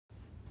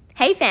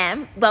Hey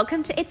fam,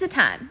 welcome to It's a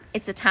Time.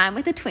 It's a Time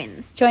with the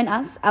twins. Join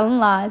us,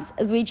 Ellen and Liz,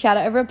 as we chat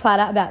over a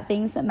platter about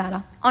things that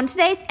matter. On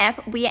today's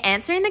ep, we are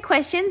answering the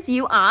questions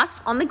you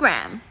asked on the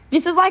gram.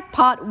 This is like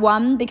part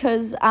one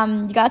because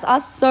you guys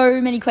asked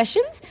so many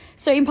questions.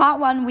 So in part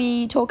one,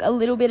 we talk a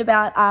little bit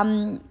about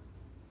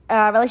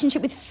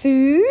relationship with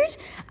food,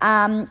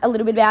 a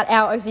little bit about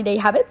our OCD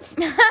habits,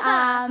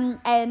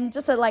 and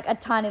just a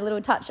tiny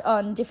little touch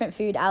on different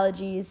food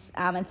allergies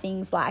and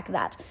things like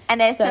that. And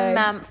there's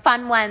some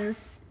fun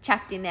ones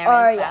chucked in there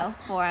as well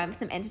for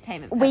some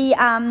entertainment purposes.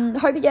 We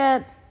hope you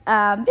get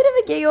a bit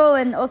of a giggle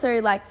and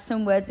also like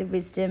some words of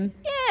wisdom.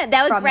 Yeah,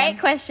 they were great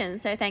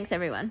questions, so thanks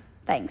everyone.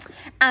 Thanks.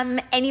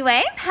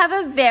 Anyway, have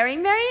a very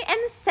merry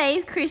and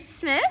safe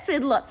Christmas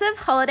with lots of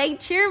holiday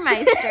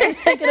cheermeister.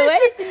 Take it away,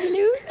 Cindy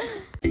Lou.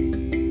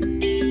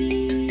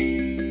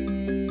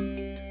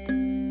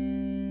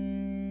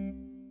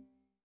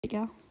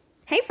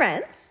 Hey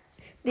friends,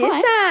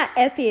 this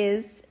ep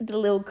is the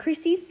little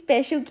Chrissy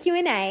special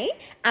Q&A,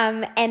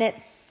 and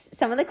it's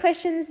some of the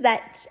questions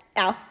that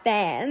our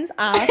fans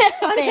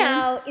asked on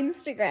our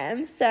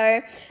Instagram.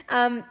 So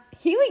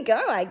here we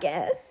go, I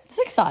guess. It's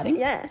exciting.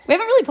 Yeah. We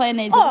haven't really planned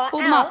these. We just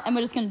pulled them up and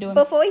we're just going to do them.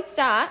 Before we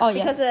start,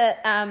 because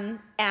of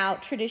our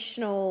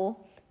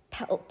traditional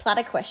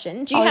platter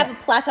question, do you have a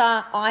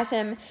platter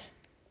item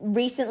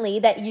recently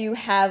that you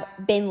have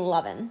been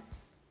loving?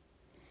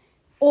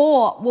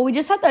 We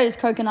just had those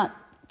coconut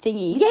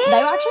thingies. Yeah.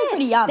 They were actually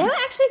pretty yum. They were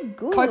actually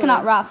good.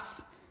 Coconut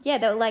ruffs. Yeah,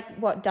 they were like,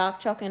 what, dark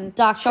choc and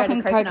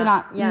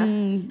coconut. Yeah.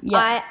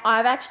 Yeah.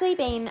 I've actually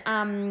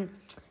been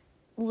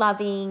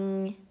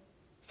loving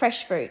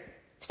fresh fruit,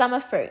 summer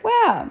fruit.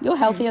 Wow, you're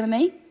healthier than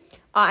me.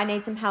 Oh, I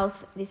need some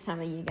health this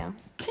time of year, girl.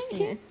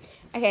 Yeah.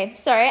 Okay,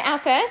 so our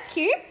first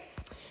cue.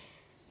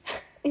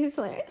 This is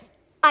hilarious.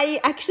 Are you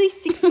actually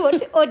 6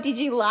 foot or did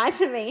you lie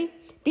to me?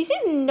 This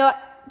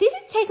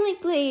is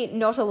technically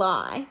not a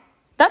lie.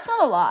 That's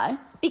not a lie.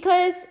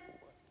 Because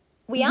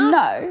we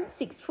are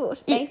 6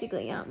 foot,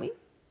 basically, aren't we?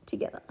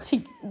 Together.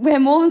 We're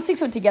more than 6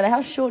 foot together.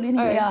 How short do you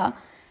think we are?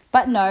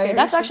 But no,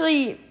 that's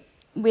actually,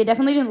 we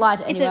definitely didn't lie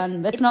to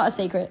anyone. It's not a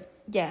secret.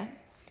 Yeah.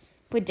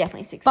 We're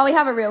definitely 6 foot. But we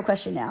have a real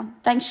question now.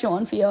 Thanks,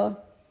 Sean, for your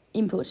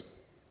input.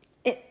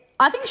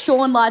 I think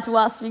Sean lied to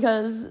us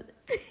because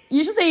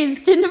you should see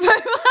his Tinder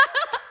profile.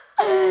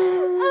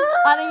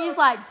 I think he's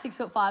like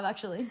 6'5",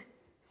 actually.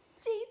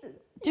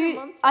 Jesus. Dude,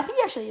 I think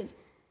he actually is.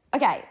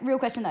 Okay, real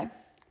question though.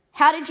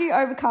 How did you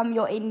overcome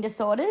your eating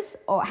disorders,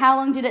 or how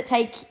long did it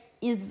take?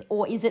 Is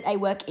it a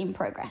work in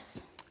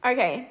progress?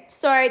 Okay,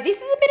 so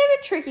this is a bit of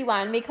a tricky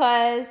one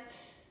because,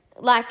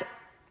 like,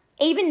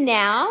 even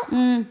now,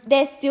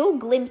 there's still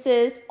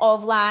glimpses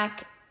of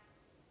like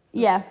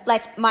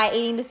my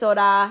eating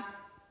disorder,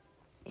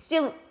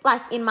 still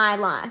like in my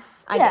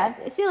life. I guess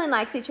it's still in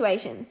like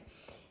situations.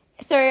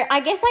 So I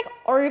guess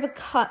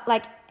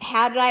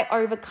how did I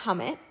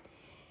overcome it?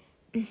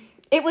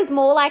 It was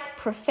more like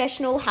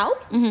professional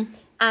help,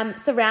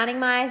 surrounding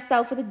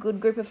myself with a good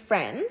group of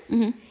friends.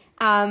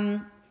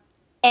 And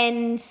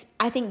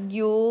I think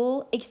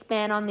you'll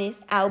expand on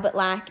this, Albert,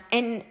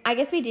 and I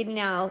guess we did in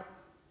our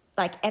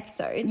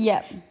episodes.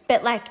 Yeah.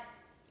 But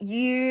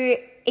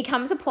it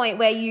comes a point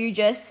where you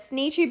just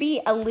need to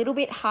be a little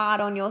bit hard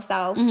on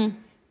yourself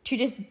to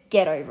just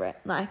get over it,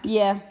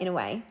 in a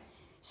way.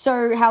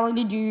 So how long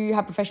did you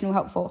have professional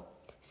help for?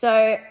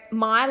 So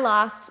my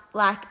last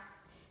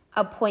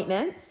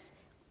appointments,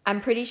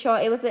 I'm pretty sure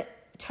it was a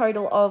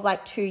total of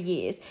 2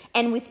 years.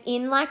 And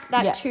within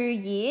that 2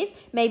 years,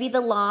 maybe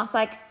the last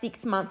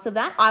 6 months of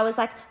that, I was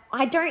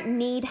I don't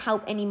need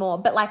help anymore.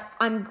 But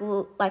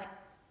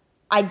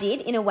I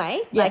did in a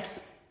way.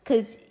 Yes.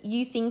 Because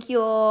you think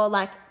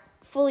you're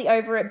fully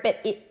over it, but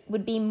it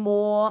would be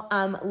more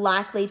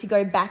likely to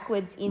go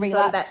backwards in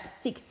sort of that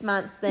 6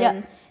 months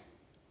than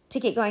to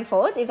keep going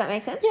forwards, if that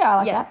makes sense. Yeah, I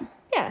like that.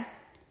 Yeah.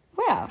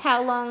 Wow.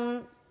 How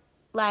long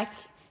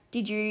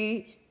did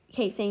you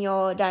keep seeing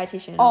your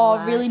dietitian?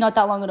 Really not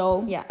that long at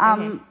all. Yeah.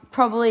 Okay.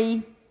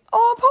 Probably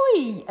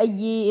a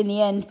year in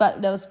the end,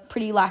 but that was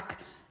pretty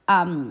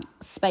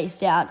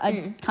spaced out.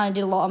 I kind of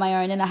did a lot on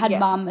my own, and I had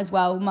mum as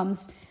well.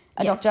 Mum's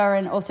a doctor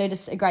and also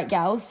just a great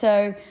gal,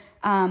 so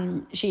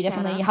she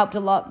definitely helped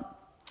a lot.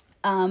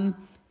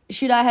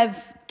 Should I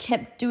have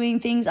kept doing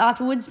things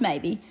afterwards?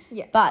 Maybe.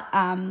 Yeah. But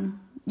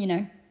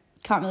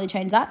can't really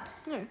change that.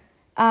 No.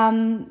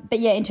 But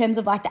yeah, in terms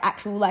of the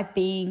actual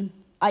being,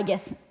 I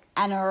guess,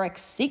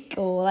 anorexic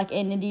or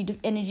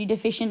energy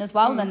deficient as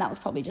well, then that was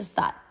probably just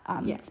that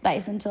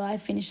space until I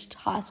finished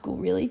high school,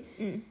 really.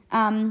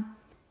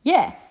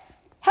 Yeah.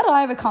 How did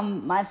I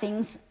overcome my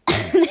things? I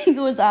think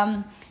it was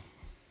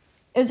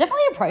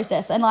definitely a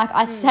process. And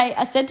I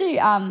said to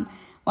one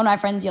of my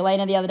friends,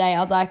 Yelena, the other day, I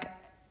was like,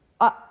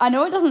 I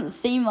know it doesn't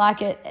seem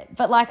like it,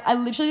 but I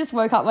literally just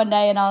woke up one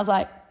day and I was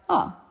like,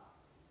 oh,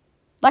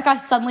 I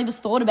suddenly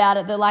just thought about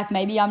it that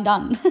maybe I'm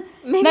done.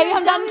 maybe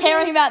I'm done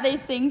caring about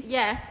these things.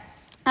 Yeah.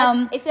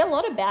 It's a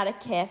lot about a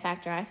care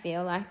factor, I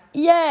feel like.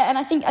 Yeah, and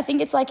I think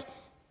it's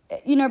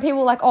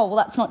people are oh, well,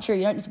 that's not true.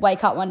 You don't just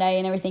wake up one day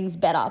and everything's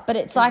better. But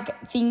it's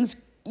things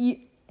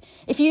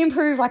if you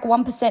improve like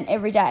 1%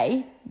 every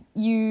day,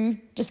 you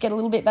just get a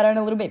little bit better and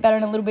a little bit better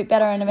and a little bit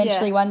better, and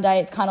eventually one day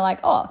it's kind of like,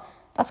 oh,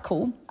 that's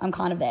cool, I'm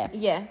kind of there.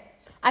 Yeah.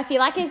 I feel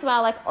like as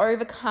well, like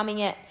overcoming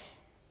it,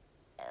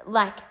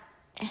 like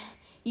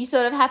you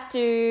sort of have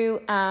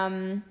to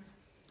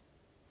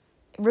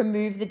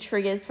remove the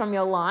triggers from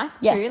your life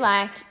too. Yes.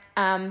 Like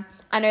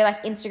I know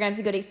like Instagram's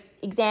a good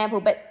example,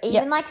 but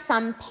even like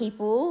some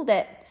people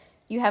that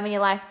you have in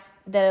your life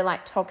that are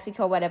like toxic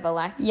or whatever,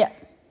 like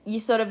you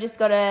sort of just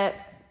got to,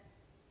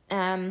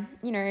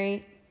 you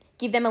know,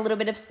 give them a little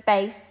bit of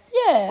space,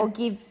 or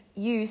give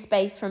you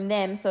space from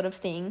them, sort of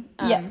thing.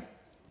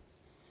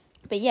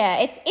 But yeah,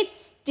 it's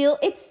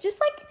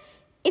just like,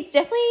 it's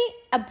definitely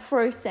a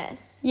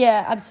process.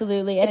 Yeah,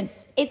 absolutely. And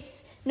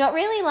it's not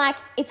really like,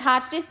 it's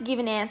hard to just give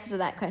an answer to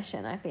that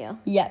question, I feel.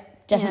 Yeah,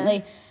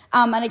 definitely.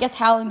 Yeah. And I guess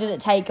how long did it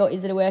take, or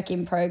is it a work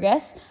in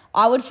progress?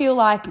 I would feel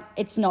like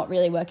it's not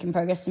really work in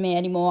progress to me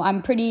anymore.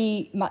 I'm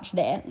pretty much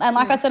there. And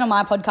like I said on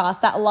my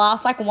podcast, that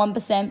last like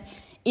 1%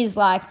 is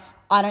like,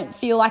 I don't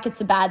feel like it's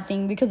a bad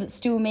thing, because it's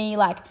still me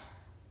like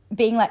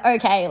being like,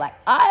 okay, like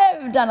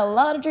I've done a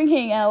lot of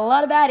drinking and a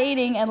lot of bad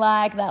eating, and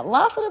like that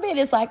last little bit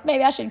is like,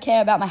 maybe I should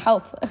care about my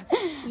health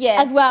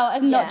as well.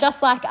 And not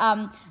just like,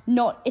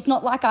 it's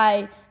not like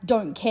I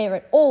don't care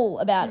at all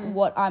about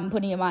what I'm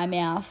putting in my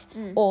mouth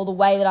or the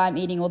way that I'm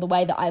eating or the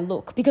way that I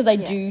look, because I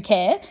do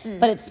care,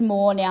 but it's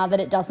more now that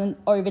it doesn't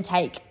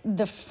overtake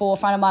the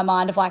forefront of my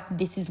mind of like,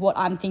 this is what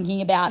I'm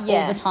thinking about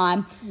all the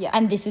time,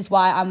 and this is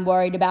why I'm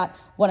worried about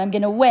what I'm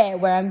going to wear,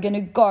 where I'm going to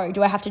go,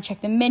 do I have to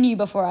check the menu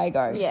before I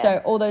go,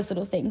 so all those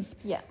little things.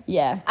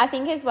 I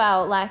think as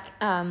well, like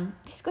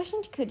this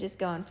question could just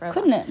go on forever,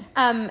 couldn't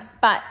it?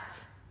 But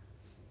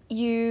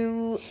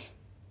you,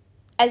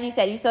 as you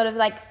said, you sort of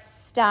like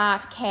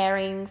start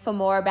caring for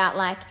more about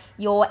like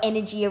your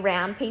energy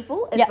around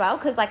people as well,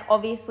 because like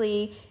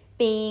obviously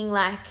being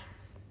like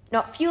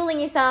not fueling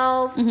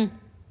yourself,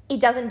 it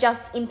doesn't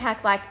just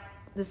impact like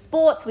the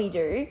sports we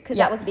do, because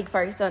that was a big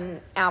focus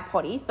on our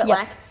potties, but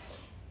like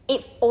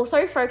it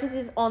also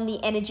focuses on the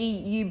energy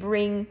you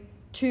bring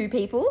to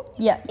people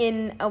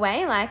in a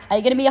way. Like, are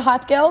you going to be a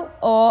hype girl,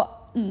 or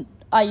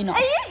are you not?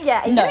 Are you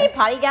going to be a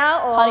party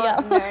girl, or party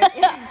girl?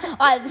 No.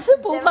 It's a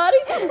pool party.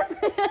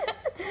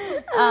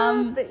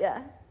 But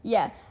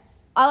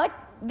I like,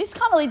 this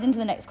kind of leads into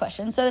the next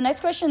question. So the next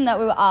question that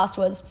we were asked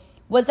was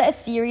there a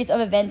series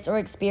of events or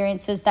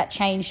experiences that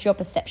changed your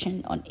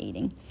perception on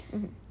eating?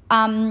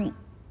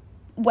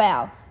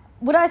 Wow.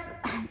 Would I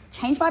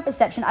change my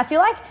perception? I feel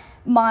like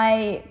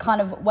my kind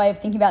of way of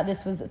thinking about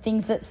this was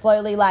things that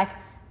slowly like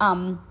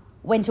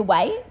went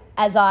away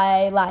as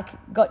I like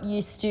got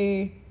used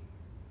to.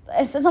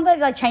 It's not that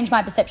I like changed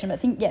my perception, but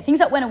things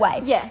that went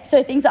away.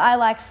 So things that I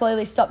like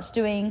slowly stopped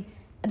doing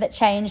that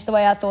changed the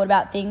way I thought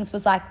about things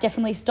was like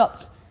definitely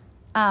stopped.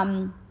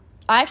 I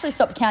actually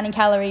stopped counting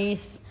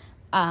calories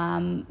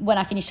when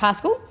I finished high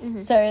school.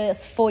 So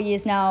it's 4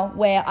 years now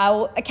where I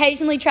will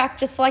occasionally track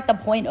just for like the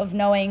point of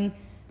knowing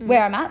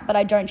where I'm at, but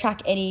I don't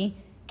track any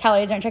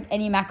calories, I don't track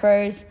any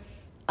macros.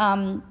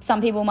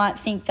 Some people might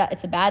think that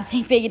it's a bad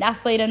thing being an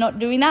athlete and not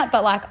doing that,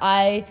 but like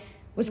I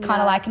was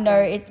kind of like, no,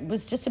 it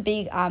was just a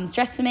big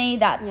stress to me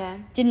that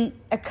didn't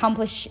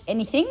accomplish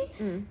anything.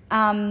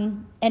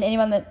 And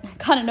anyone that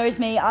kind of knows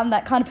me, I'm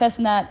that kind of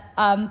person that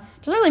doesn't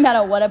really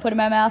matter what I put in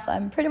my mouth.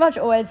 I'm pretty much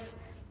always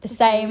the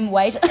same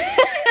weight. What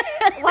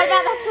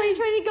about that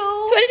 2020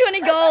 goal?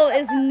 2020 goal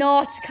is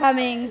not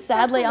coming,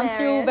 sadly. I'm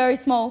still very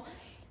small.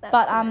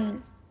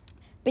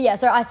 But yeah,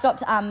 so I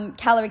stopped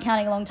calorie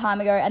counting a long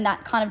time ago, and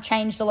that kind of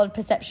changed a lot of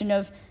perception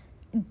of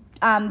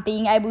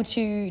being able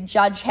to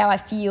judge how I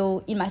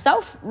feel in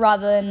myself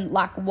rather than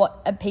like what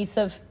a piece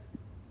of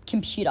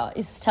computer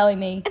is telling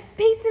me. A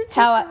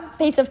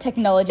piece of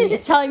technology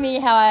is telling me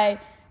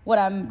what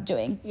I'm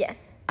doing.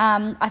 Yes.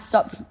 I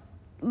stopped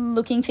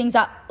looking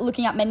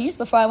up menus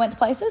before I went to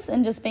places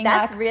and just being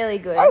that's really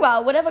good. Oh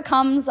well, whatever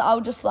comes, I'll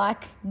just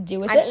like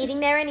deal with it. I'm eating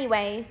there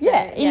anyway. So,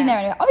 eating there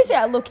anyway. Obviously,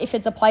 I look if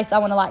it's a place I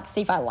want to like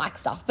see if I like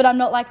stuff, but I'm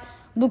not like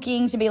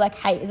looking to be like,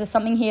 hey, is there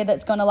something here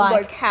that's gonna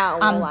like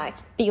locale or like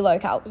be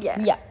local?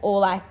 Yeah, or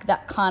like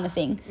that kind of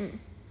thing.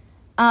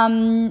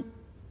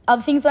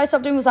 Other things that I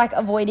stopped doing was like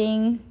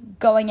avoiding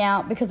going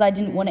out because I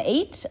didn't want to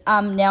eat.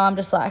 Now I'm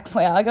just like,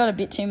 well, I got a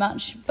bit too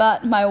much,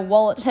 but my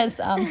wallet has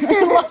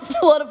lost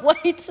a lot of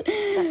weight.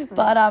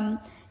 But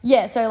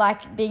so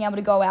like being able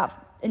to go out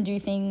and do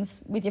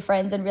things with your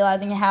friends and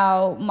realizing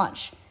how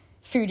much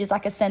food is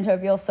like a center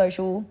of your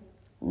social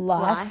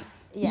life.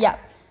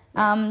 Yes.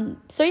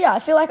 I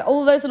feel like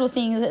all those little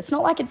things, it's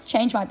not like it's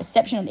changed my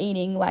perception on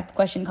eating, like the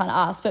question kind of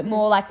asked, but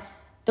more like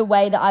the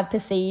way that I've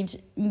perceived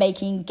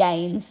making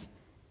gains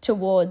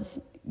towards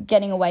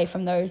getting away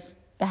from those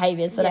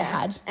behaviours that I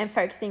had. And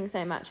focusing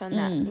so much on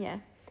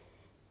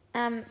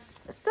that,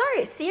 So,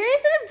 series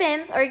of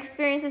events or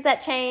experiences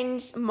that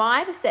changed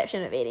my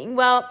perception of eating.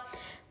 Well,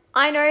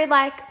 I know,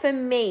 like, for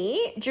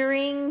me,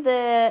 during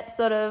the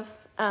sort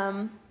of,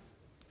 I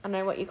don't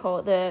know what you call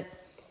it, the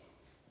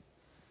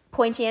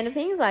pointy end of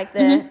things, like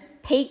the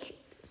peak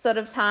sort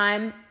of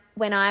time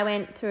when I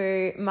went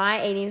through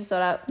my eating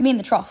disorder. You mean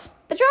the trough?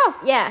 The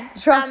trough, yeah. The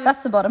trough,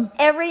 that's the bottom.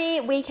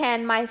 Every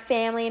weekend, my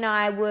family and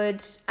I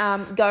would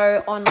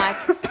go on like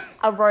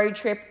a road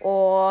trip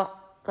or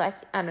like,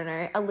 I don't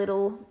know, a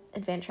little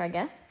adventure, I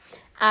guess.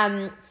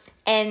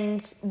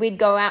 And we'd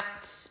go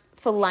out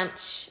for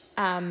lunch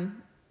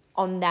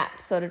on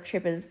that sort of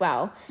trip as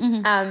well.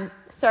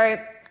 So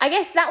I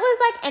guess that was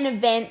like an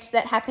event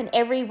that happened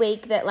every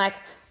week that like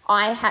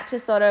I had to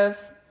sort of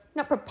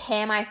not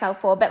prepare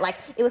myself for, but like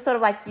it was sort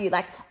of like you,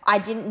 like I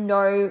didn't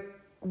know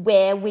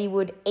where we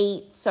would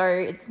eat, so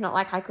it's not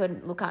like I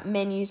could look up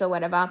menus or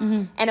whatever.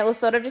 And it was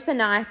sort of just a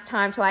nice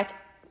time to like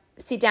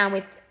sit down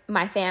with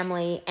my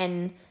family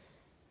and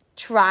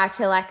try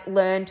to like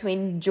learn to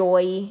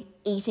enjoy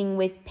eating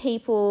with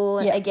people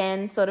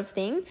again, sort of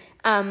thing.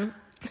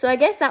 So I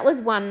guess that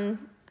was one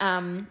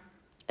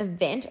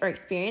event or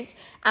experience.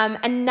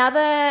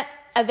 Another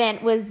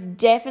event was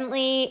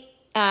definitely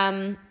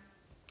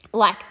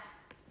like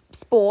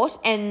sport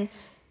and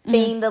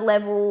being the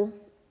level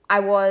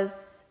I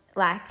was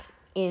like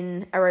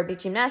in aerobic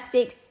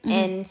gymnastics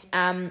and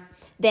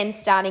then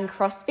starting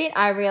CrossFit.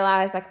 I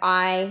realized like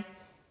I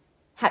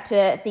had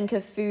to think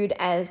of food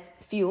as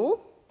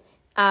fuel.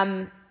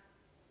 And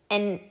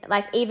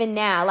like even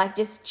now, like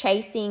just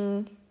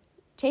chasing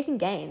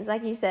gains,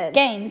 like you said.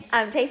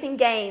 Chasing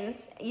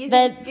gains.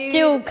 They're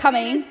still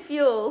coming. Food as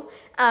fuel,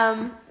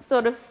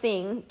 sort of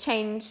thing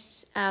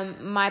changed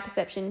my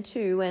perception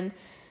too. And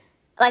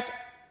like,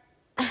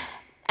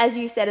 as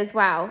you said as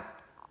well,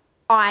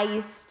 I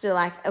used to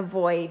like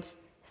avoid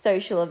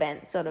social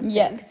events sort of thing.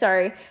 Yeah.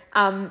 So,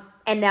 and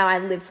now I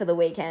live for the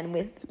weekend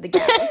with the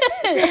girls.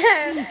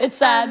 It's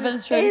sad, but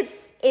it's true.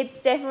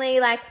 It's definitely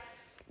like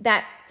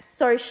that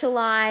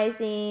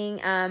socializing,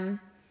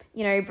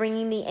 you know,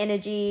 bringing the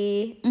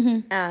energy.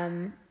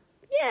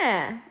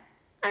 Yeah,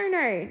 I don't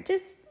know,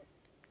 just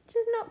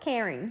not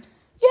caring.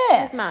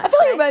 Yeah, as much, I feel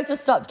like we both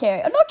just stopped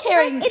caring. I'm not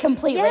caring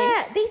completely.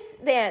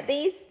 Yeah,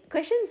 these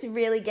questions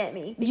really get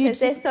me because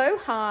they're so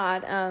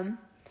hard.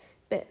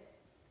 But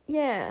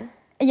yeah,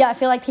 I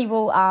feel like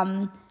people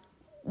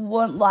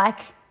want like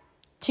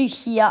to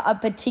hear a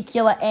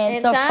particular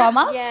answer from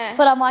us,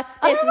 but I'm like,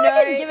 I don't know if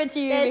I can give it to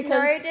you there's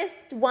because no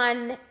just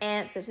one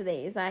answer to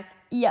these. Like,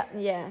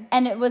 yeah,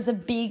 and it was a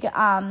big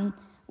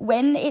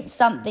when it's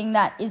something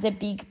that is a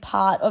big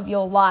part of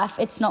your life,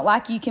 it's not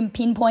like you can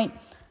pinpoint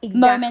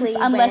moments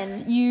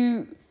unless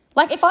you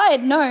like. If I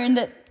had known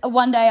that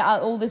one day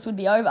all this would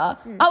be over,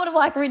 I would have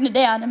like written it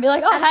down and be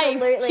like,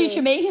 hey,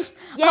 future me.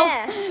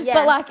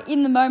 But like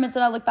in the moments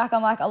when I look back,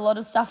 I'm like, a lot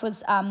of stuff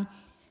was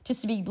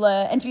just a big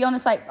blur. And to be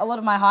honest, like a lot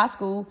of my high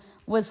school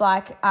was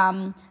like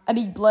a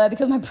big blur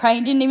because my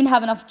brain didn't even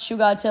have enough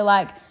sugar to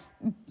like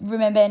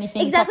remember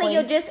anything properly.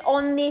 You're just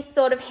on this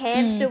sort of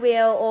hamster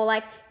wheel, or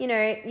like, you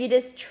know, you're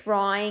just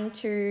trying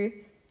to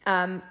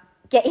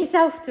get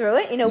yourself through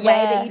it in a way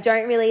that you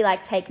don't really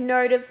like take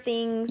note of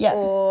things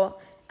or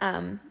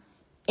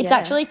it's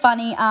actually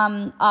funny.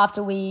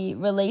 After we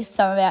released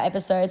some of our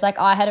episodes, like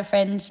I had a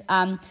friend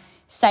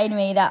say to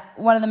me that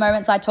one of the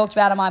moments I talked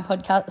about on my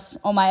podcast,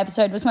 on my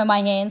episode, was when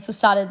my hands were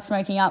started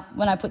smoking up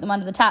when I put them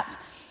under the taps.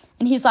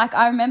 And he's like,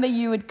 I remember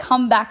you would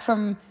come back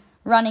from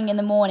running in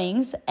the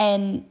mornings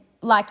and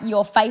like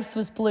your face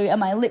was blue and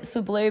my lips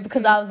were blue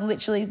because I was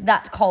literally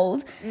that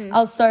cold. I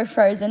was so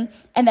frozen,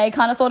 and they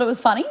kind of thought it was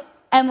funny.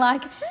 And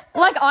like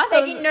I thought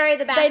they didn't know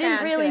the background. They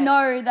didn't really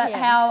know that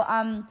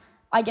how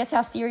I guess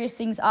how serious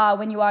things are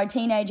when you are a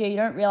teenager. You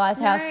don't realize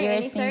how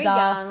serious things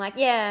are. Young. Like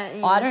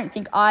I don't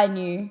think I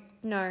knew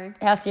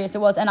how serious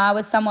it was, and I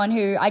was someone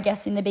who I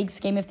guess in the big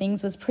scheme of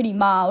things was pretty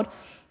mild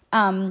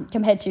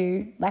compared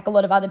to like a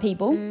lot of other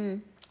people.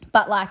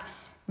 But like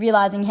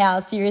realizing how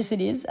serious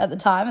it is at the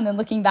time, and then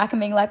looking back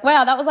and being like,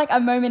 wow, that was like a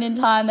moment in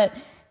time that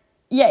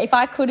if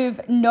I could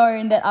have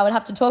known that I would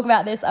have to talk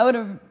about this, I would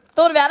have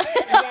thought about it.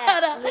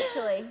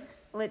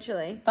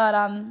 literally. But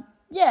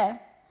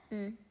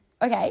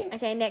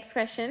Okay, next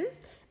question.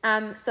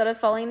 Sort of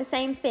following the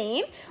same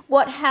theme.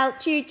 What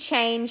helped you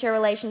change your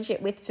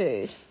relationship with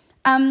food?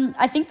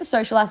 I think the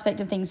social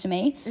aspect of things to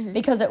me,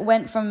 because it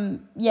went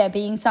from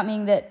being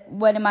something that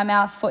went in my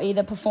mouth for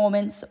either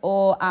performance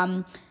or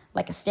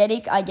like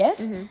aesthetic, I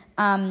guess,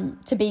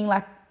 to being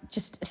like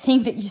just a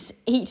thing that you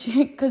eat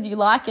because you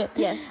like it.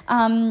 Yes.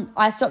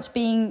 I stopped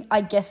being,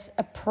 I guess,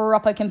 a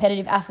proper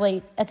competitive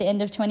athlete at the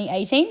end of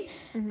 2018.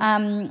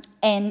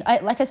 And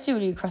I still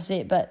do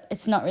CrossFit, but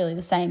it's not really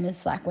the same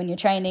as like when you're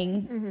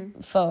training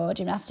for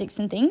gymnastics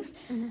and things.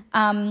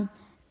 And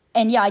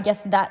I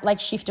guess that like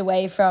shift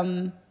away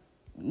from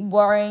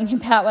worrying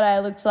about what I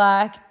looked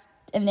like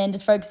and then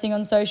just focusing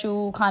on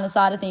social kind of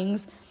side of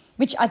things,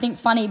 which I think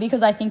is funny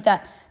because I think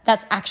that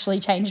that's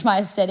actually changed my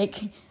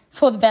aesthetic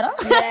for the better.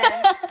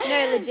 Yeah,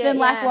 no, legit. Than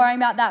like worrying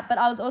about that. But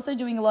I was also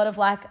doing a lot of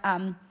like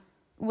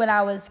when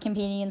I was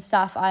competing and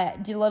stuff, I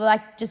did a lot of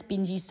like just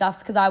bingey stuff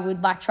because I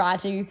would like try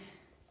to,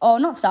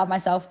 not starve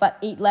myself, but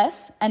eat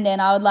less, and then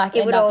I would like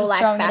end up just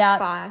throwing it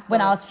out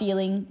when I was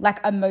feeling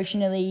like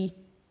emotionally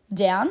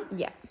down.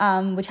 Yeah.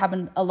 Which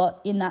happened a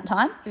lot in that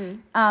time.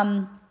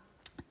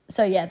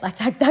 So yeah, like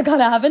that kind of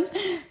happened.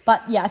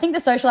 But yeah, I think the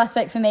social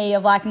aspect for me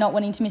of like not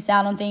wanting to miss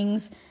out on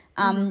things,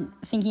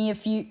 thinking of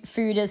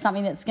food as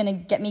something that's going to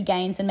get me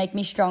gains and make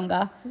me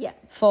stronger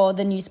for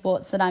the new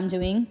sports that I'm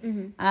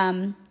doing.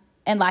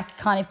 And like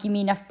kind of give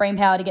me enough brain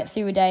power to get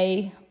through a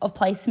day of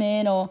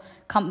placement or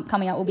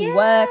coming up will be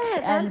work.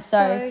 And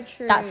so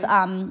true. that's,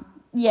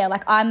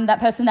 like I'm that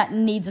person that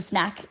needs a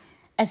snack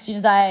as soon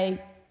as I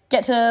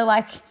get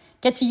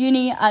to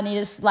uni. I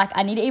need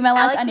to eat my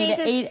lunch. I need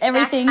to eat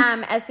everything.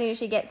 As soon as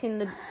she gets in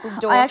the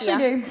door. I actually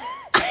do.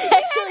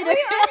 I actually do.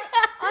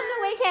 On the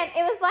weekend,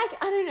 it was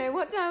like, I don't know,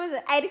 what time was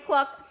it? 8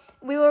 o'clock.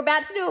 We were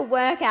about to do a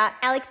workout.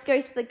 Alex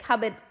goes to the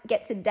cupboard,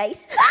 gets a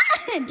date.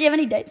 Do you have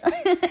any dates? I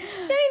think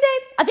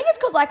it's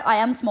because like I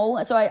am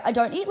small, so I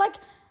don't eat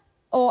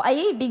or I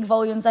eat big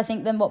volumes, I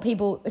think, than what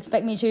people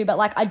expect me to, but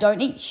like I don't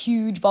eat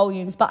huge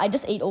volumes, but I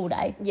just eat all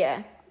day.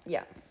 Yeah.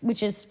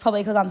 Which is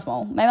probably because I'm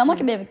small. Maybe I'm like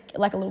a bit of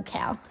like a little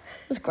cow.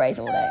 Just graze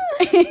all day.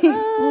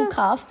 Little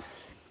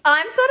calf.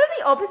 I'm sort of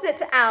the opposite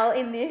to Al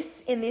in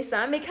this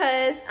one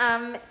because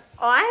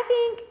I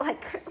think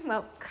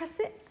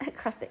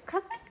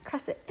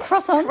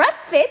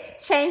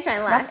CrossFit changed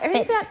my life.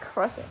 Everything's about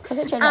CrossFit.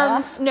 CrossFit changed my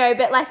life. No,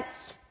 but like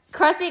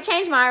CrossFit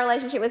changed my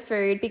relationship with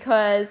food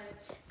because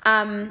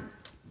when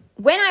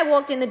I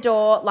walked in the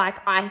door,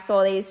 like I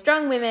saw these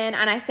strong women,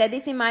 and I said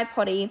this in my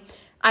potty,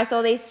 I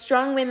saw these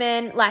strong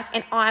women,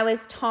 and I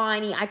was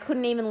tiny. I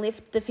couldn't even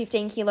lift the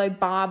 15-kilo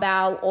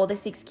barbell or the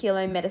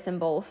 6-kilo medicine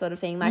ball sort of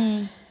thing.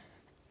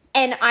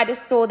 And I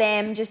just saw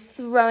them just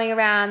throwing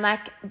around,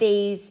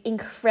 these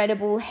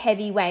incredible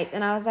heavy weights.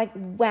 And I was like,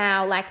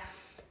 wow,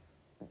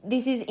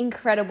 this is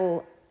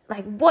incredible.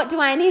 What do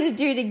I need to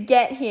do to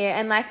get here?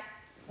 And,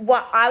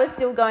 what I was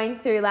still going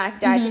through,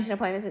 dietitian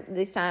appointments at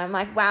this time. I'm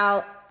like,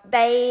 wow,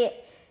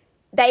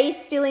 they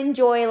still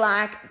enjoy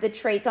the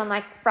treats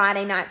on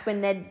Friday nights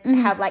when they'd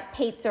have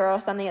pizza or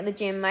something at the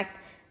gym.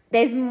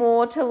 There's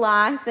more to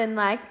life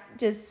than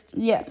just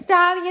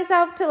starving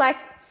yourself to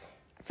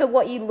for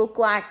what you look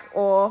like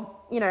or,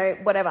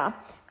 whatever.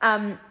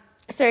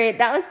 So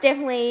that was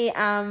definitely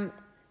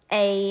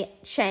a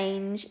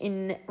change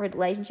in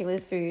relationship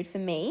with food for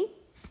me.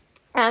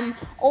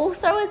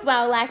 Also as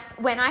well,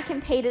 when I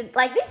competed,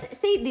 this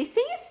thing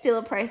is still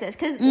a process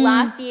because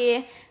last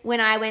year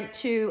when I went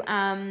to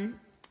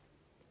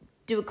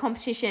do a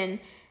competition,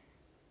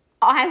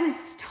 I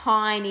was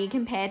tiny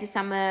compared to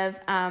some of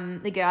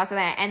the girls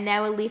there, and they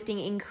were lifting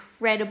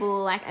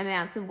incredible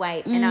amounts of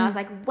weight, and I was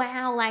like,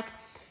 wow,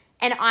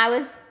 and I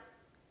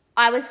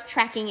was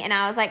tracking, and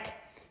I was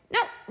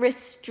not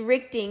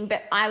restricting,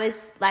 but I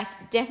was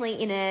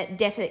definitely in a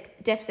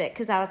deficit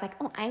because I was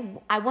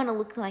I want to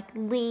look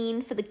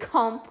lean for the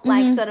comp,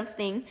 sort of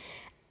thing,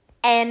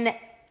 and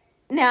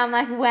now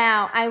I'm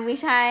wow, I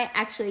wish I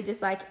actually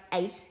just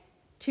ate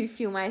to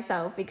fuel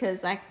myself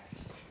because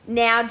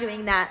now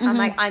doing that,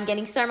 I'm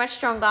getting so much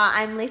stronger.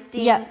 I'm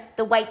lifting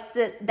the weights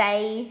that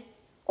they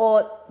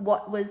or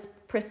what was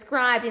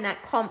prescribed in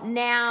that comp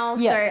now.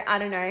 So I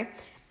don't know.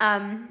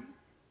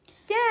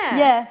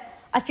 Yeah.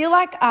 I feel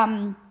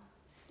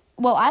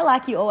well, I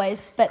like you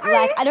always, but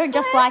I don't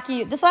just like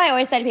you. This is what I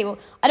always say to people.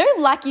 I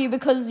don't like you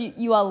because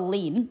you are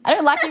lean. I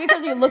don't like you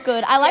because you look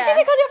good. I like you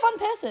because you're a fun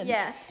person.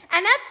 Yeah.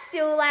 And that's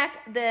still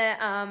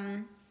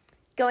the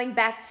going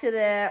back to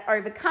the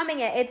overcoming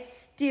it. It's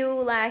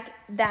still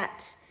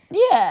that.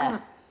 Yeah.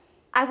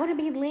 I want to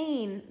be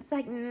lean. It's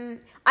I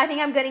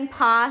think I'm getting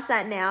past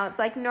that now. It's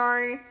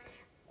no.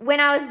 When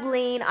I was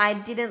lean, I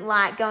didn't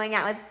like going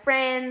out with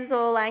friends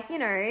or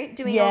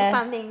doing all the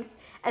fun things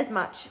as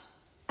much.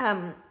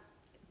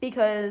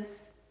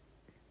 Because,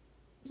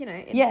 it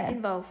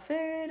involved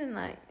food and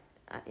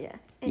Anyway.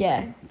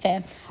 Yeah,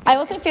 fair. I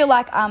also feel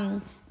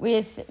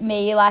with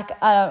me, a lot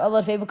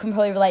of people can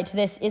probably relate to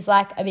this, is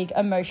a big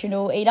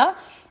emotional eater.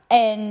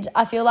 And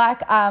I feel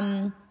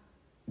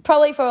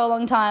probably for a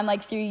long time,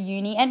 through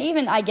uni and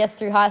even, I guess,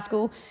 through high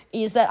school,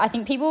 is that I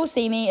think people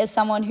see me as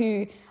someone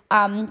who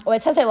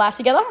always has their life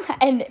together.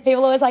 And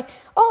people are always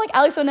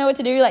Alex will know what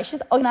to do.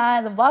 She's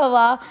organized and blah, blah,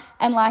 blah.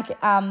 And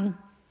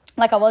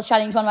I was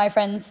chatting to one of my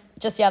friends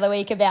just the other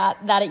week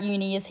about that at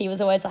uni, as he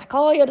was always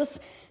oh, you're just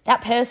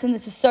that person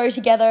that's just so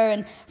together,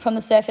 and from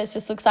the surface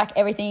just looks like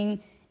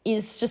everything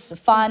is just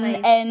fun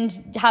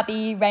and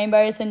happy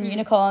rainbows and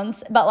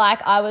unicorns. But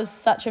I was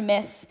such a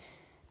mess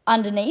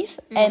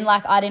underneath, and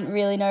I didn't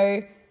really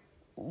know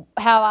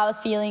how I was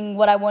feeling,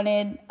 what I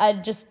wanted. I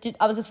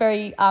was just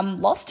very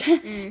lost,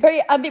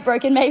 a bit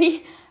broken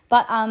maybe.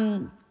 But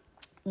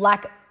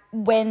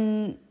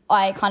when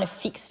I kind of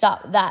fixed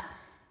up that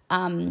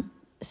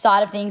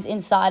side of things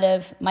inside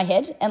of my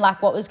head and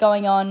what was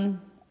going on,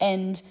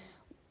 and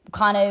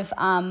kind of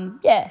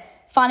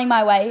finding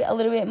my way a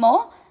little bit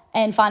more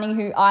and finding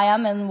who I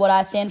am and what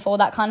I stand for,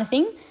 that kind of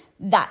thing,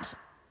 that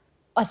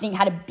I think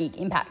had a big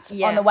impact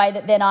on the way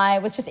that then I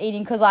was just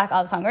eating because I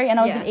was hungry, and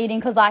I wasn't eating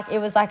because it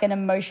was an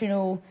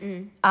emotional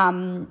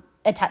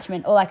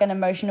attachment or an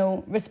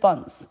emotional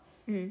response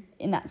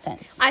in that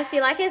sense. I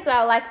feel as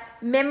well,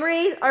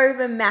 memories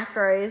over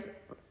macros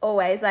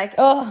always.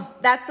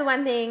 That's the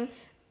one thing.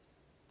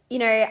 you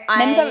know,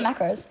 Memes over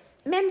macros.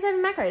 Memes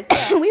over macros.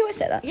 Yeah. We always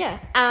say that. Yeah.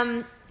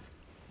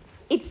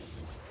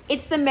 It's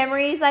the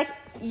memories like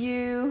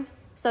you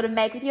sort of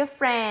make with your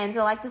friends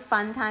or like the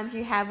fun times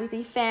you have with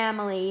your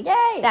family.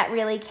 Yay. That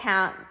really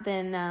count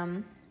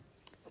than,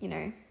 you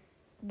know,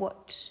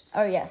 what.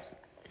 Oh, yes.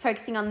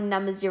 Focusing on the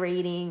numbers you're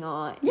eating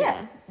or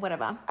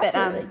whatever.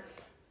 Absolutely.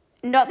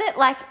 But not that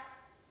like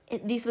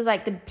this was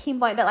like the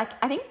pinpoint, but like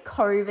I think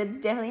COVID's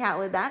definitely helped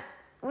with that.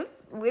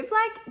 We've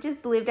like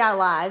just lived our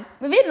lives.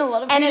 We've eaten a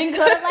lot of food. And it's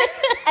sort of like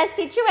a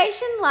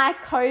situation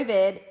like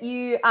COVID,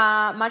 you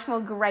are much more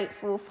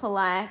grateful for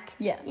like,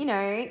 you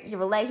know, your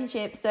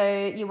relationship.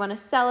 So you want to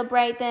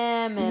celebrate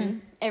them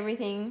and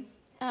everything.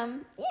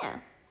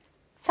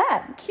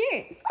 Fab.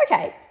 Cute.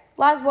 Okay.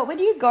 Laz, what would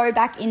you go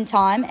back in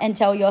time and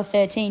tell your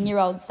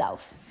 13-year-old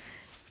self?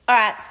 All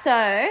right. So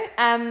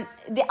I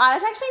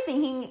was actually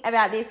thinking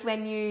about this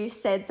when you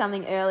said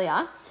something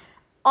earlier.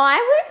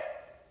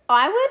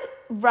 I would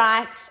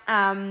write,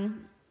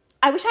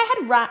 I wish I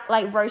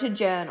had wrote a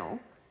journal,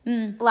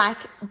 like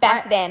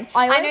back then.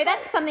 I know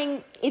that's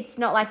something, it's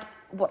not like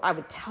what I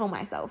would tell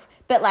myself,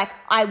 but like,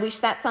 I wish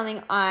that's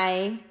something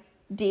I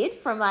did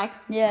from like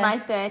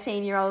my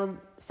 13-year-old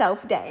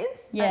self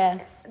days.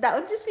 Yeah. That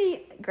would just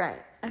be great,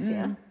 I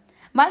feel.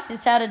 My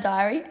sister had a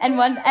diary, and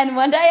one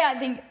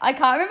day I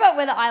can't remember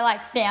whether I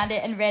like found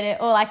it and read it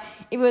or like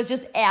it was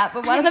just out,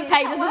 but one of the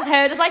pages was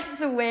her just like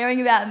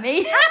swearing about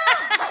me.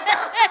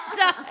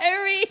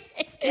 Diary.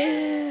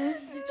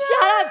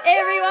 Shut up,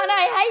 everyone!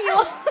 I hate you.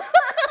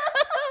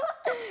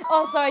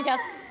 Oh, sorry, Cass.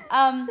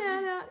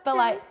 Shout out, but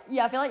like,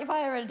 I feel like if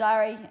I read a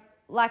diary,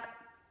 like,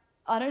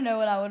 I don't know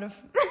what I would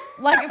have.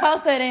 Like, if I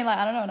was 13, like,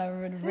 I don't know what I would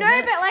have written.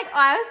 No, but like,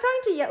 I was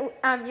talking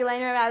to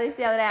Yelena about this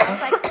the other day. I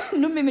was like,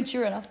 not being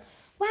mature enough.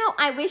 Wow,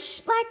 I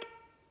wish, like,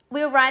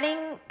 we were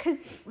writing,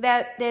 because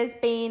there's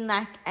been,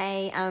 like,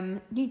 a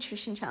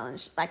nutrition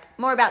challenge, like,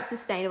 more about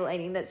sustainable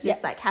eating that's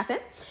just, like,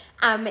 happened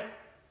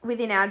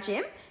within our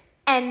gym.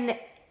 And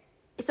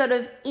sort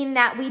of in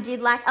that we did,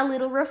 like, a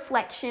little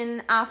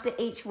reflection after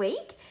each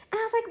week. And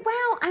I was like,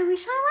 wow, I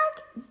wish I,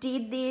 like,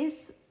 did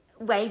this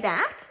way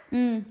back.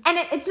 And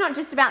it's not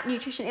just about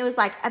nutrition. It was,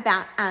 like,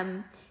 about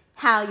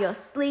how you're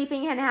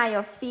sleeping and how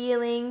you're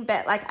feeling.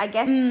 But, like, I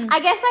guess,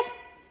 like,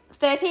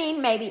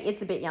 13, maybe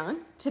it's a bit young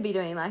to be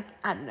doing like,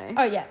 I don't know.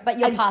 Oh, yeah, but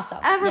you're past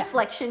self. A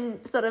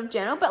reflection sort of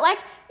journal. But like,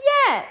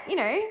 you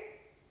know,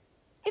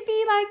 it'd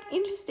be like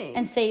interesting.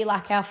 And see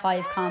like how far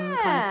you've come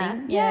kind of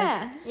thing.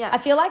 Yeah. I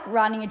feel like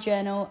writing a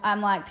journal,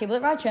 I'm like, people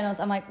that write journals,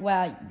 I'm like,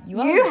 wow, you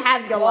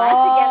have your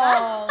life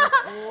together. Wow.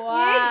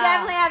 You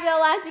definitely have your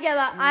life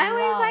together. I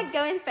always like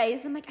go in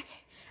phases. I'm like,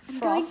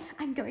 okay,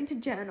 I'm going to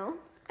journal.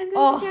 I'm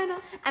going to journal.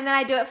 And then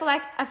I do it for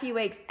like a few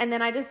weeks. And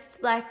then I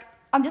just like,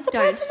 I'm just a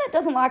person that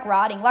doesn't like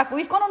writing. Like,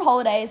 we've gone on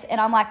holidays and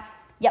I'm like,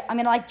 yep, I'm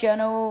going to, like,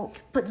 journal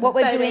what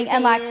we're doing.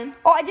 And, like,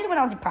 I did it when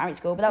I was in primary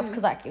school, but that was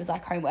because, like, it was,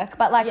 like, homework.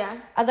 But, like,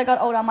 as I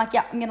got older, I'm like,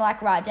 I'm going to,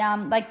 like, write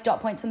down, like,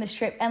 dot points on this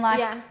trip. And,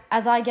 like,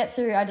 as I get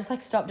through, I just,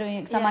 like, stop doing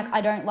it because I'm like, I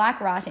don't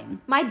like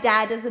writing. My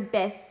dad does the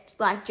best,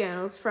 like,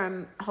 journals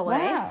from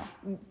holidays. Wow.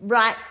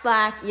 Writes,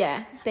 like,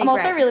 I'm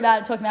also really bad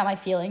at talking about my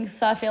feelings.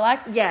 So I feel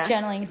like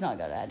journaling is not a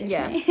good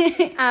idea for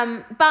me.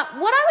 But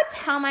what I would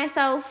tell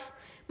myself,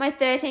 my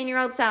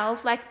 13-year-old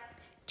self, like,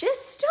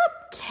 just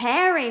stop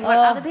caring what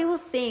other people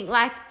think.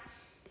 Like,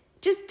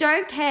 just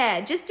don't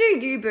care. Just do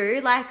you, boo.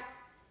 Like,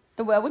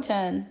 the world will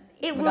turn.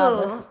 It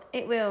regardless. will.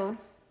 It will.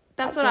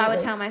 That's what I would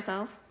tell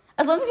myself.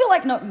 As long as you're,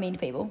 like, not mean to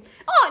people.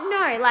 Oh,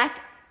 no. Like,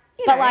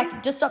 you know.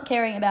 like, just stop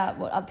caring about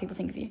what other people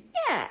think of you.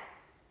 Yeah.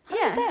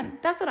 100%. Yeah.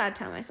 That's what I'd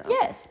tell myself.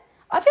 Yes.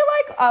 I feel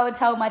like I would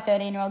tell my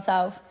 13-year-old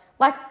self,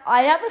 like,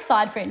 I have a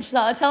side fringe, so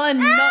I'd tell her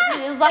not to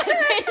do a side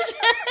fringe.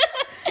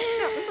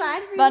 Not the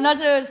side fringe. But not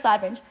to do a side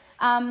fringe.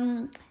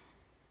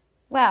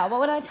 Wow, what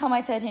would I tell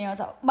my 13-year-old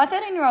self? My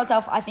 13-year-old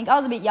self, I think I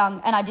was a bit young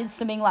and I did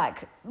swimming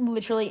like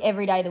literally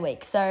every day of the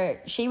week. So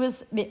she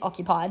was a bit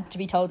occupied to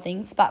be told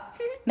things. But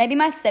maybe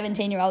my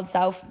 17-year-old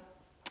self,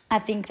 I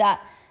think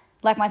that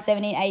like my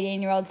 17,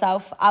 18-year-old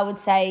self, I would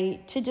say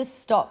to just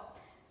stop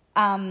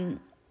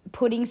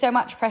putting so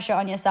much pressure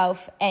on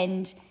yourself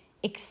and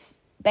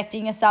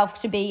expecting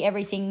yourself to be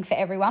everything for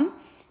everyone.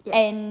 Yes.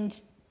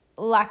 And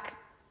like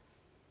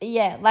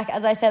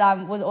as I said, I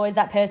was always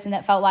that person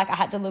that felt like I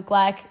had to look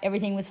like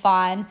everything was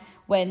fine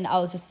when I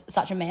was just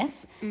such a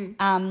mess.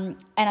 And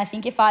I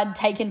think if I'd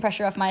taken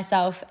pressure off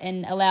myself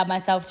and allowed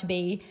myself to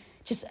be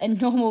just a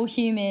normal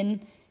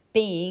human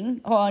being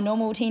or a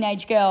normal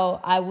teenage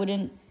girl, I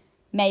wouldn't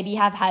maybe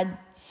have had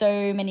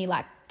so many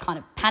like kind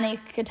of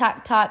panic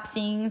attack type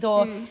things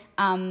or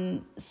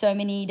so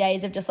many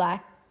days of just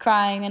like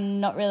crying and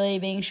not really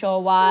being sure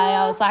why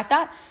I was like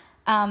that.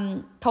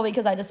 Probably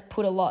because I just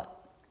put a lot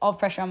of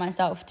pressure on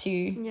myself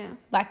to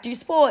like do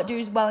sport,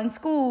 do well in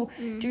school,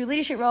 do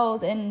leadership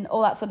roles and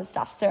all that sort of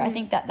stuff. So I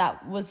think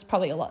that was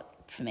probably a lot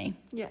for me.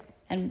 Yeah.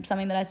 And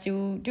something that I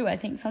still do, I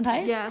think,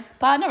 sometimes. Yeah.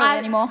 But not really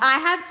anymore. I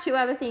have two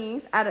other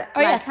things I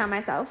tell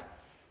myself.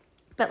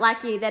 But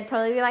like you, they'd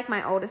probably be like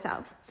my older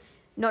self.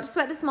 Not just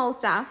about the small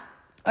stuff,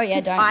 Oh, yeah,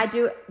 'Cause don't. I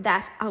do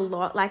that a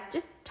lot. Like,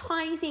 just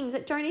tiny things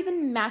that don't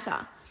even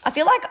matter. I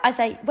feel like I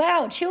say,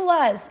 wow, chill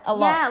lies a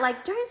lot. Yeah,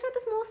 like, don't sweat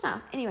the small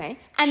stuff. Anyway.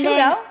 And Chill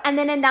then, out. and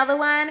then another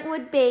one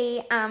would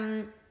be,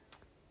 I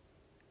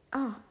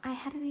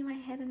had it in my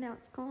head and now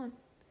it's gone.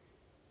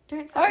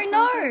 Don't sweat the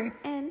small no. stuff.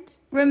 And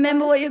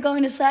Remember what you're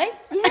going to say?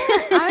 yeah,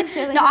 I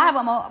totally No, I have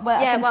one more.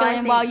 But Yeah, I can well, fill I in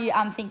think- while you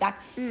think back.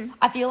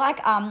 I feel like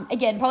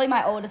again probably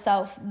my older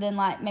self than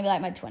like maybe like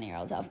my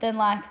 20-year-old self then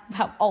like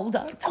how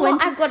older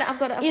 20 I've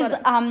got it. is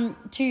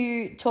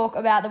to talk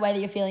about the way that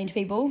you're feeling to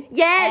people.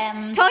 Yes,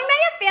 talking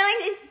about your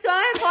feelings is so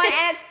important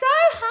and it's so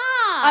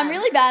hard. I'm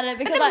really bad at it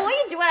But because the like, more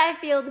you do what I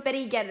feel, the better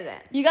you get at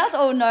it. you guys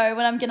all know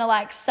when I'm gonna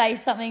like say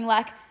something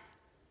like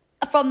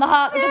from the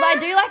heart because I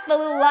do like the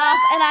little laugh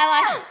and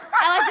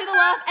I do the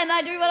laugh and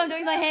I do what I'm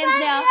doing with my hands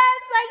now. Yeah,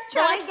 it's like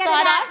trying to get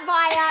it out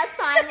via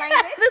sign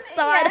language. The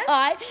side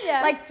eye.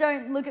 Yeah. Like,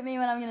 don't look at me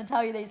when I'm going to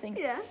tell you these things.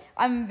 Yeah.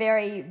 I'm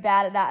very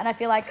bad at that. And I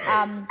feel like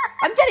I'm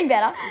getting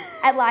better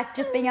at, like,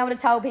 just being able to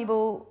tell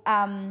people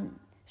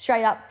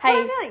straight up,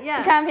 hey, I'm feeling, yeah.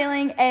 this is how I'm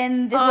feeling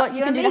and this is what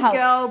you can do to help.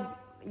 Girl.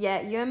 Yeah,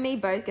 you and me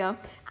both, girl.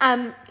 What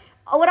I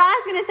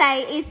was going to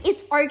say is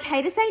it's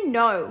okay to say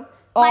no.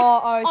 Like,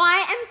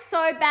 I am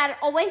so bad at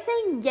always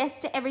saying yes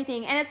to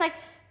everything. And it's like,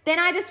 then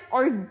I just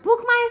overbook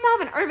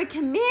myself and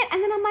overcommit.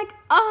 And then I'm like,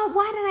 oh,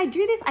 why did I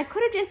do this? I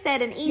could have just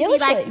said an easy,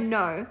 like,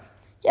 no.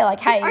 Yeah, like,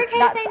 hey, okay to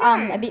that's say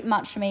no. a bit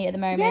much for me at the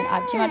moment. Yeah. I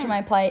have too much on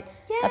my plate.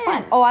 Yeah. That's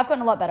fine. Oh, I've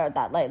gotten a lot better at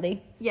that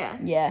lately. Yeah.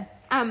 Yeah.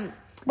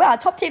 Wow,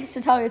 top tips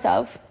to tell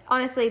yourself.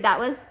 Honestly,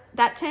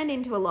 that turned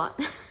into a lot.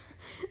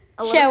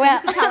 A lot Yeah, of wow.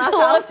 things to tell That's a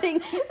lot of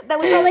ourselves. things. That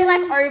we probably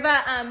like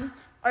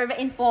over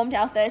informed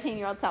our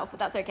 13-year-old self, but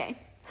that's okay.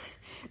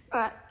 All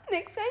right,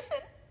 next question.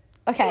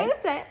 Okay. Do you want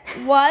to say it?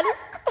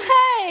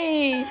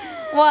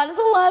 Why does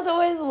Eliza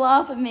always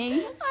laugh at me?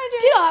 Did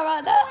I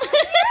write that?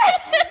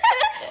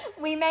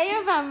 We may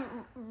have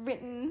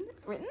written.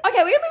 Okay, we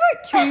only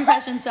wrote 2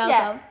 questions to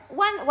ourselves.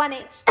 Yeah, one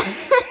each.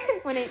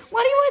 One each.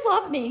 Why do you always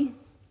laugh at me?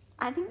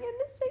 I think you're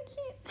just so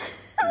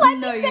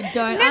cute. No, you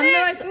don't. I'm the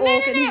most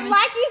awkward human.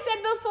 Like you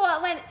said before,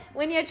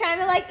 when you're trying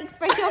to like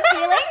express your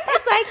feelings,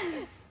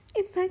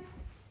 it's like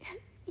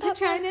you're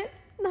trying to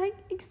like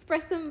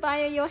express them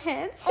via your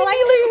hands. Or like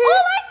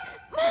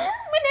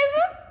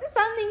whenever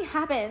something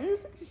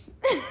happens,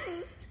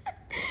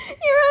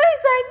 you're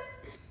always like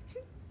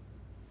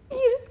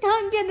you just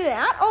can't get it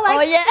out. Or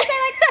like yeah. you say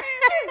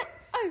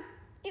like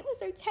it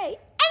was okay.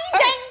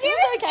 And you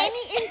don't give us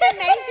any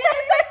information.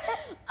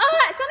 It's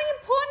like, something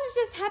important has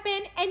just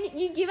happened, and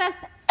you give us.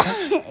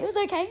 It was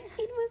okay.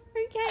 It was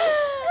okay.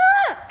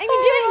 And you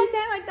do it. You say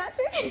it like that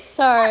too.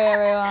 Sorry,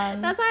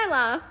 everyone. That's why I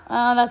laugh.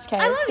 Oh, that's okay.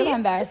 I It's love kind you. of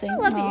embarrassing. I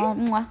love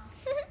you. Mwah.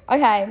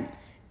 Okay.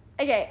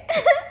 Okay.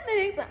 The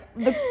next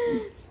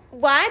one.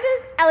 Why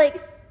does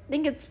Alex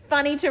think it's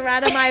funny to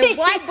write on my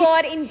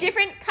whiteboard in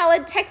different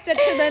coloured texture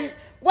to the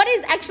what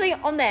is actually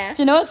on there?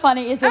 Do you know what's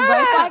funny is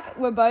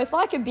we're both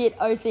like a bit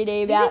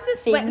OCD about It's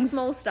just the things.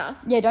 small stuff.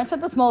 Yeah, don't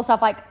sweat the small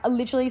stuff. Like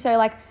literally, so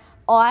like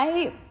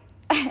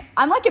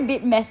I'm like a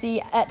bit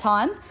messy at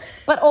times,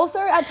 but also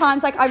at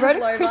times like I wrote a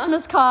Pavlova.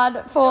 Christmas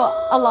card for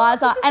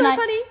Eliza, This is and so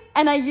funny.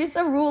 I used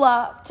a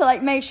ruler to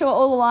like make sure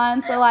all the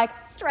lines are like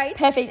Straight.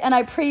 perfect, and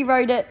I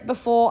pre-wrote it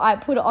before I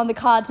put it on the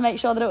card to make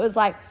sure that it was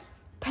like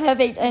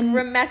perfect and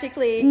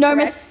Grammatically no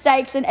correct.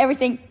 mistakes and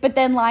everything. But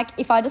then like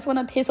if I just want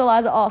to piss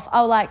Eliza off,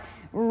 I'll like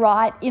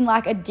write in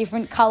like a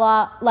different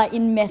color, like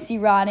in messy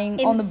writing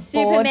on the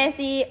super board.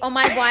 messy on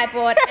my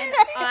whiteboard, and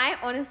I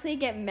honestly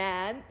get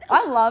mad.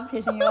 I love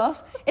pissing you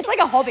off. It's like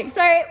a hobby.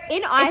 So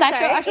in ISO,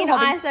 actual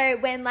hobby.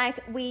 ISO, when like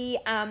we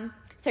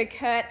so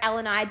Kurt, Al,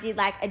 and I did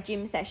like a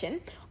gym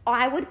session,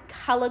 I would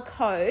color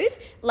code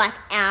like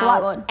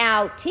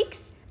our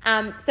ticks.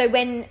 So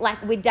when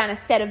like we'd done a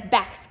set of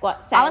back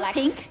squats, say, I was like,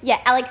 pink.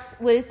 Yeah, Alex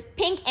was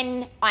pink,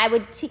 and I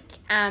would tick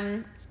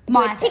do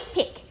My a tick sets.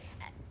 pick.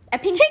 A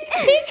pink tick.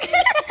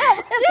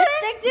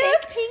 do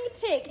a pink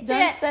tick.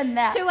 Don't send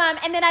that.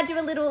 And then I'd do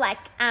a little like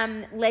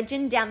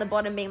legend down the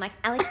bottom being like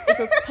Alex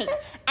equals pink.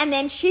 And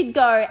then she'd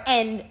go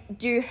and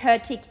do her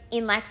tick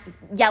in like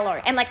yellow.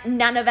 And like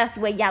none of us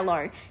were yellow.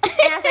 And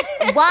I was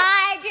like,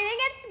 why do you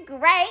think it's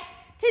great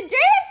to do this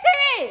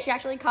to me? She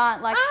actually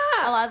can't, like,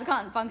 Eliza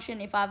can't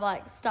function if I've,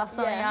 like, stuffed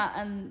something out,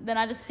 and then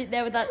I just sit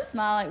there with that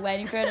smile, like,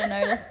 waiting for her to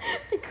notice.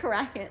 To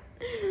crack it.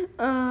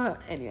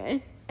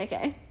 Anyway,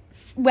 okay.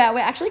 Wow,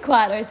 we're actually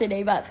quite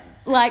OCD, but,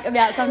 like,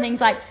 about some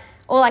things, like,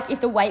 or, like, if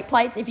the weight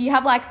plates, if you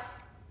have, like,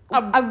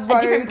 a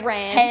different Rogue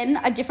brand.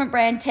 a different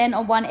brand 10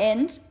 on one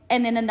end,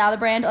 and then another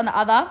brand on the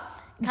other,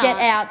 get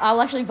out.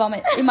 I'll actually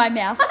vomit in my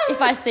mouth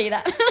if I see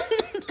that.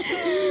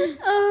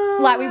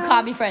 Like, we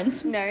can't be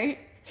friends. No.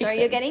 Sorry,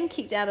 you're getting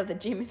kicked out of the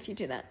gym if you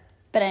do that.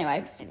 But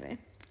anyway,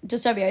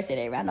 just don't be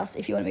OCD around us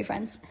if you want to be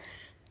friends.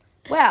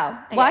 Wow.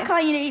 Okay. Why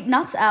can't you eat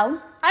nuts,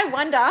 Al? I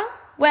wonder.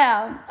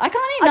 Wow. I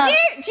can't eat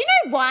nuts. Do you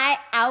know why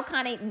Al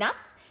can't eat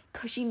nuts?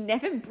 Because she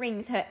never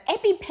brings her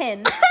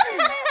EpiPen.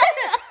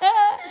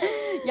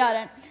 Yeah,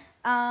 I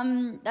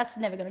don't. That's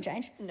never going to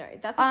change. No,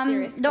 that's a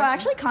serious No, I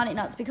question. actually can't eat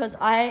nuts because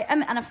I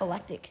am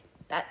anaphylactic.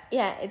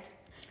 It's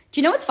Do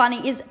you know what's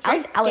funny is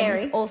Alex Allen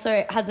scary.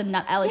 also has a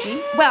nut allergy.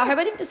 Yeah. Wow, I hope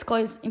I didn't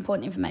disclose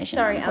important information.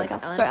 Sorry, Alex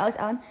Allen. Sorry, Alex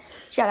Allen.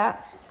 Shout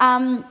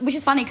out. Which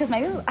is funny because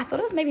I thought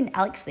it was maybe an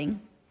Alex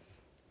thing.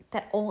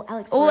 That all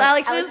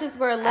Alexes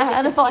were allergic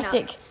to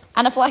peanuts.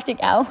 Anaphylactic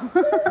Al.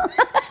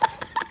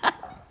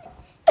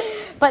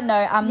 But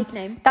no,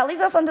 Nickname. That leads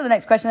us on to the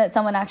next question that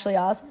someone actually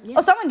asked. Yeah.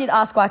 Or someone did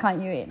ask, why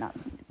can't you eat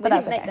nuts? But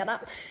that's okay. Make that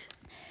up.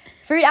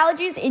 Food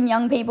allergies in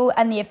young people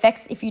and the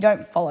effects if you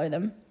don't follow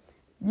them.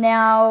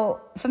 Now,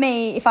 for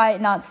me, if I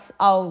eat nuts,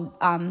 I'll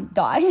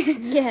die.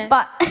 Yeah.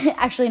 But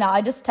actually, no,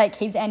 I just take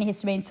heaps of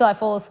antihistamines till I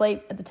fall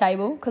asleep at the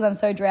table because I'm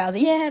so drowsy.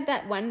 Yeah,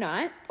 that one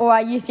night. Or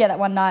I used that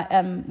one night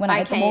when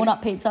I ate the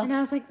walnut pizza. And I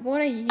was like, what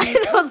are you?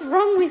 What's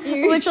wrong with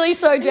you? Literally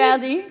so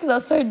drowsy because I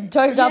was so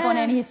doped up on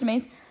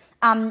antihistamines.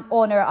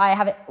 Or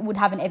no, would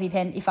have an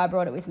EpiPen if I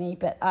brought it with me,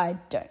 but I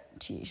don't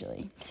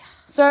usually.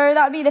 So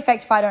that would be the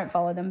effect if I don't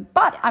follow them.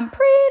 But I'm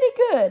pretty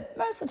good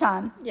most of the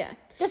time. Yeah.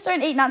 Just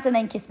don't eat nuts and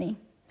then kiss me.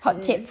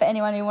 Hot tip for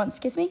anyone who wants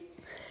to kiss me.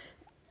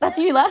 That's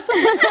you, Les.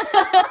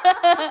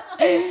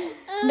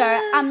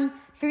 No,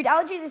 food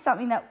allergies is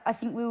something that I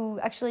think we'll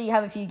actually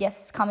have a few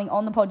guests coming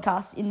on the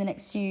podcast in the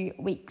next few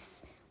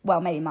weeks. Well,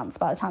 maybe months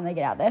by the time they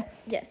get out there.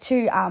 Yes.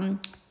 To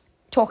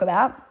talk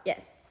about.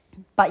 Yes.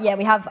 But yeah,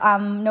 we have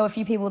know a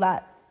few people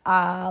that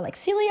are like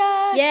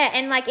celiac. Yeah,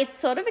 and like it's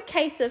sort of a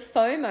case of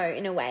FOMO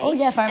in a way. Oh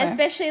yeah, FOMO.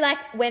 Especially like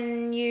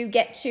when you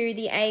get to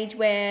the age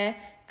where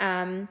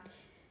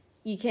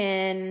you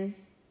can,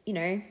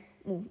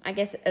 well, I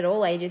guess at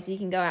all ages you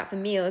can go out for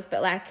meals,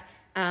 but like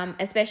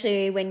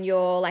especially when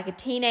you're like a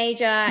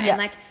teenager and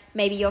like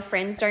maybe your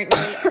friends don't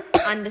really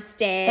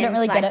understand they don't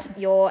really like get it.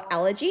 your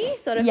allergy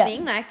sort of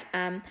thing. Like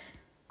I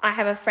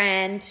have a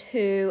friend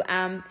who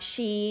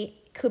she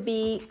could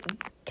be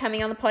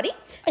coming on the potty.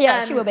 Oh,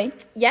 yeah, she will be.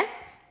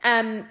 Yes.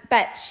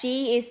 But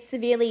she is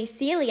severely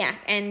celiac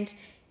and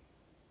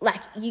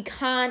like you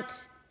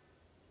can't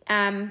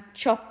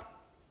chop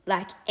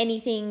like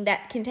anything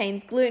that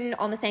contains gluten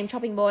on the same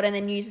chopping board and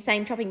then use the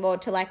same chopping board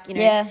to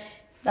Yeah,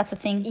 that's a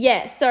thing.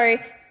 Yeah, so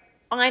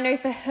I know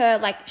for her,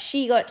 like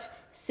she got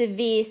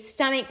severe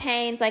stomach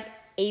pains, like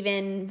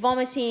even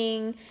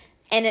vomiting,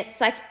 and it's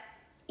like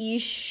you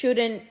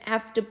shouldn't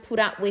have to put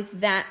up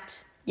with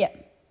that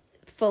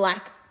for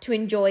like to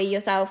enjoy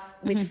yourself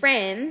with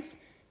friends.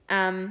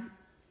 Do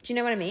you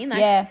know what I mean? Like,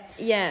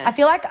 yeah. I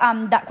feel like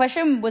that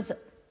question was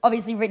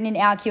obviously written in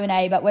our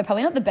Q&A, but we're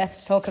probably not the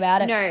best to talk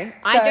about it. No,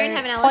 so, I don't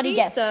have an allergy,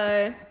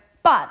 so...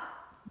 But,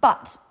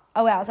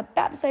 oh wow, I was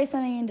about to say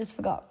something and just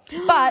forgot.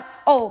 But,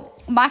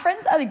 my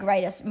friends are the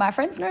greatest. My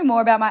friends know more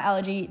about my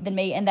allergy than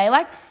me, and they,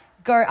 like,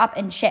 go up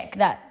and check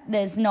that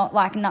there's not,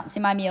 like, nuts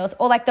in my meals.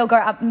 Or, like, they'll go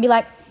up and be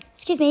like,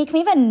 excuse me, can we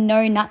have a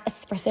no-nut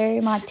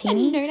espresso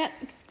martini? A no-nut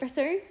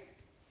espresso?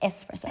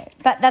 Espresso.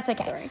 But that's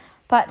okay. Sorry.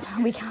 But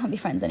we can't be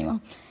friends anymore.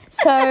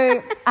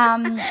 So,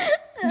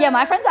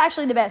 my friends are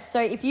actually the best.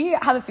 So if you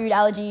have a food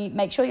allergy,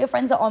 make sure your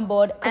friends are on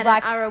board because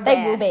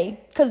they will be.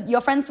 Because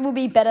your friends will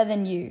be better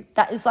than you.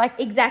 That is like...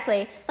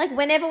 Exactly. Like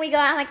whenever we go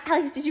out, I'm like,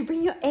 Alex, did you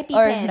bring your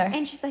EpiPen? No.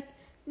 And she's like,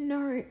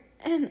 no.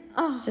 And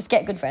just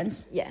get good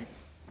friends. Yeah,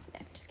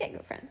 just get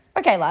good friends.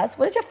 Okay, Laz,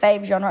 what is your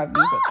fave genre of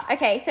music?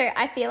 Okay, so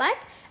I feel like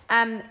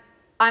I'm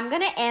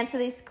going to answer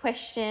this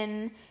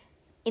question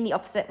in the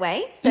opposite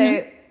way.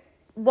 So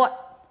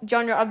what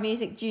genre of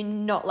music do you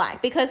not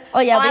like? Because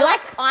I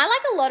like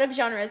a lot of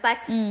genres. Like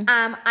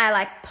I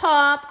like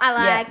pop, I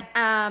like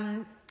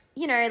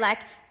like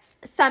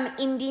some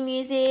indie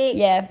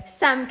music,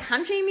 some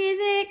country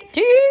music.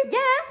 Do you?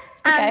 Yeah.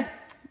 Okay.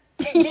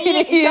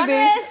 The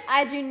genres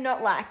I do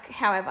not like,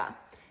 however.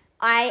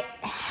 I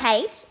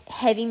hate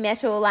heavy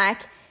metal,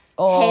 like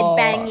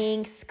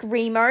headbanging,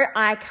 screamo.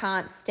 I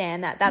can't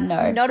stand that. That's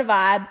not a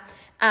vibe.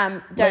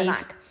 Don't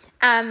like.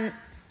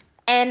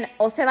 And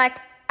also like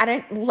I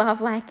don't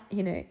love like,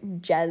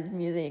 jazz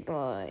music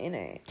or,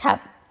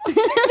 tap. Jazz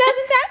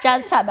and tap?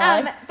 Jazz tap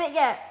ballet. But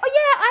yeah. Oh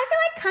yeah, I feel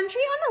like country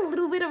on a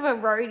little bit of a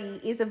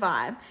roadie is a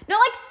vibe. Not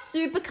like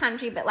super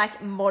country, but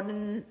like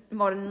modern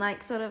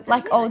like sort of.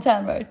 Like Old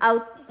Town Road.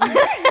 I'll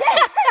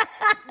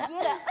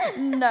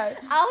No.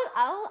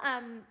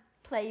 I'll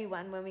play you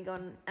one when we go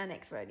on our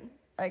next roadie.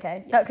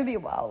 Okay. That could be a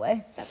while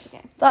away. That's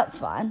okay. That's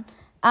fine.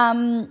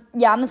 I'm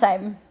the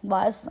same,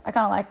 Liz. I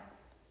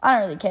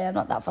don't really care. I'm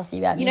not that fussy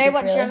about music. You know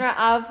what really. genre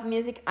of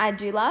music I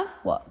do love?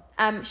 What?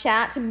 Shout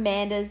out to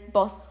Manda's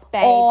Boss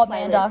Babe playlist.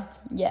 Amanda.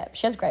 Yeah,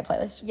 she has a great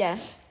playlist. Yeah.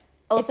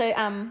 Also,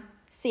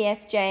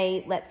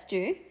 CFJ Let's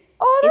Do.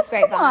 Oh, that's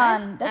great a good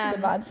one. vibes. That's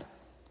good vibes.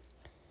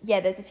 Yeah,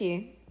 there's a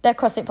few. They're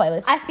CrossFit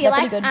playlists. I feel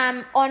like good.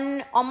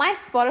 on my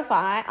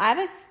Spotify,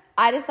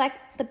 I just like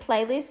the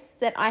playlists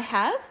that I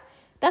have.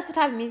 That's the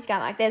type of music I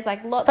like. There's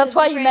like lots. That's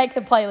why you make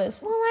the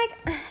playlist. Well,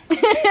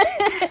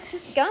 like,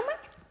 just go on my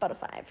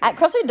Spotify. At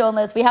CrossFit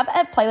Dawnless, we have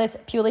a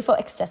playlist purely for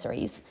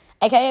accessories,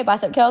 aka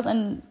bicep curls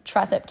and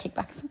tricep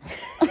kickbacks.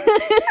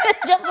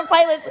 Just a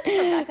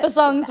playlist for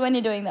songs when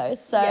you're doing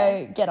those.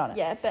 So get on it.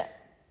 Yeah, but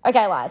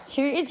okay, Liz,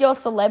 who is your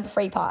celeb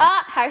free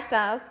pass? Harry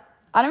Styles.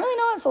 I don't really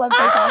know what celeb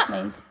free pass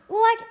means.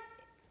 Well, like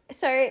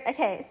So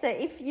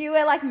if you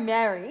were like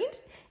married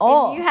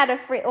Oh. and you had a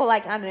free, or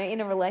like, I don't know, in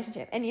a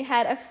relationship and you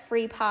had a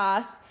free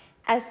pass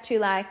as to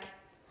like,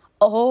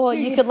 Oh, who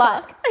you you'd could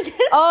like, fuck, I guess.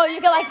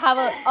 you could like have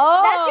a,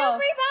 oh. That's your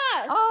free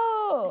pass.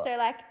 Oh. So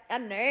like, I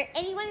don't know,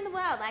 anyone in the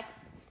world, like,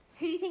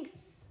 who do you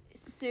think's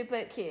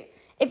super cute?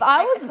 If I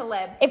Like was a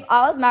celeb. If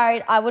I was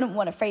married, I wouldn't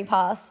want a free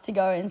pass to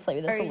go and sleep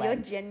with a Or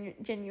celeb. you're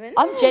genuine?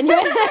 I'm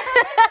genuine.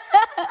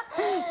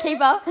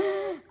 Keeper.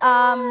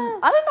 I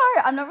don't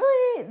know. I'm not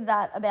really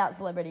that about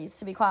celebrities,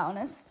 to be quite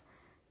honest.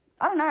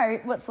 I don't know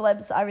what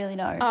celebs I really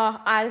know.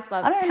 Oh, I just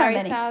love I don't know Harry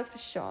many. Styles for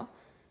sure.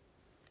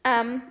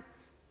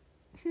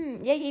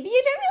 Yeah, you don't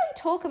really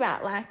talk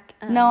about like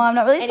No, I'm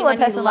not really a anyone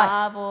celeb person. you Like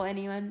love or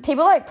anyone.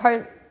 people like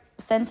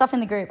send stuff in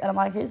the group, and I'm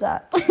like, who's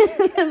that?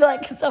 It's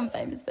like some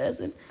famous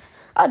person.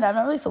 I don't know. I'm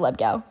not really a celeb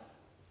gal.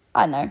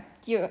 I don't know.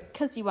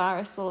 Because you are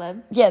a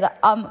celeb. Yeah, that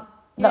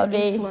You're would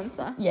an be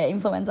influencer. Yeah,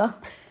 influencer.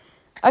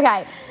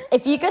 Okay,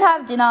 if you could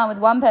have dinner with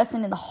one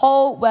person in the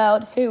whole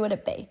world, who would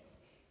it be?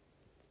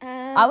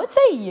 I would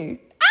say you.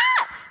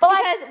 But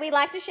like, Because we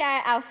like to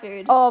share our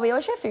food. oh, we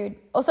always share food.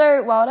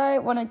 Also, why would I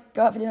want to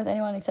go out for dinner with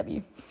anyone except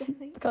you?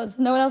 Because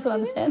no one else will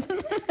understand. No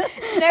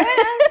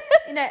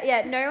one else.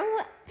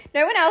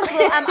 No one else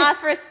will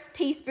ask for a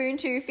teaspoon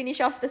to finish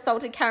off the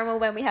salted caramel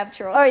when we have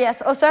churros. Oh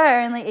yes. Also,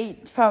 I only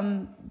eat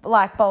from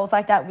like bowls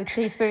like that with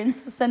teaspoons.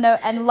 So no,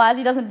 and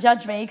Lizzie doesn't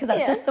judge me because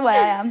that's Yeah. just the way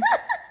I am.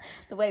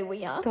 The way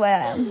we are. The way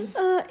I am.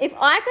 If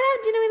I could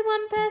have dinner with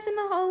one person in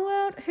the whole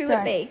world, who would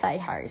Don't it be? say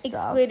Harry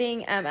Styles.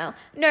 Excluding Mel.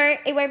 No,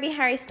 it won't be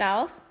Harry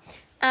Styles.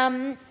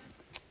 In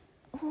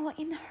the whole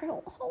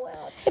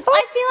world. If I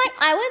I feel like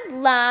I would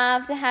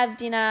love to have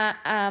dinner.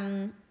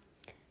 I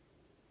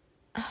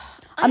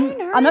don't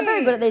know. I'm not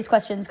very good at these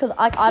questions because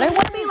I don't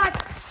want to be like,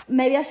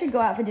 maybe I should go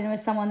out for dinner with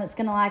someone that's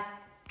gonna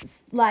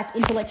like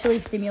intellectually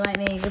stimulate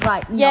me with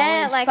like Yeah,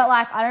 knowledge, like- but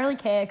like I don't really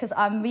care because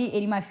I'm gonna be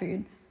eating my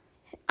food.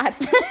 I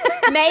just,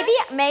 maybe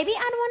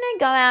I'd want to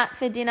go out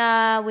for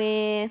dinner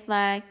with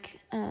like.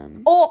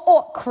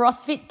 Or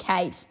CrossFit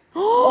Kate.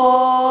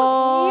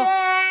 Oh,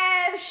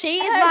 Yeah, she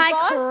is my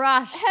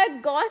crush. Her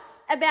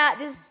goss about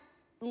just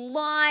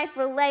life,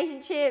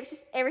 relationships,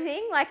 just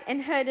everything, like,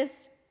 and her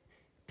just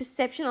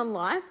perception on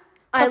life.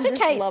 I CrossFit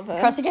just Kate, love her.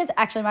 CrossFit Kate's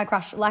actually my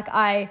crush. Like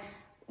I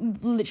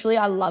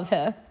love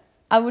her.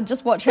 I would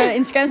just watch her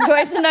Instagram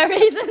stories for no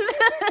reason.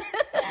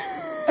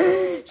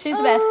 She's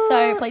the best.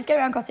 So please get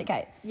around CrossFit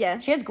Kate. Yeah.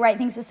 She has great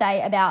things to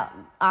say about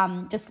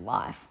just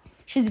life.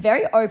 She's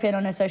very open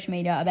on her social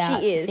media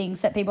about She is.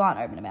 things that people aren't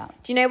open about.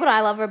 Do you know what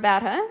I love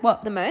about her?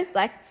 What? The most?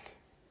 Like,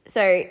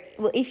 so,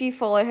 well, if you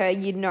follow her,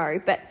 you'd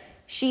know, but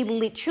she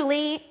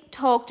literally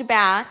talked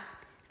about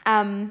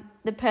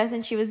the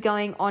person she was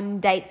going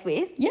on dates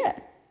with, Yeah.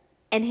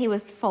 and he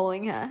was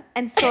following her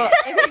and saw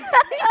everything.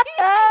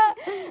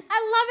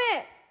 I love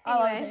it. I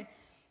love Anyway. it too.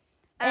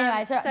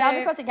 Anyway, so that'll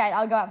be CrossFit Kate.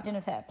 I'll go out for dinner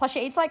with her. Plus,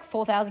 she eats like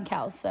 4,000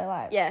 calories, so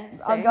like, Yeah,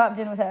 so- I'll go out for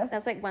dinner with her.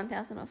 That's like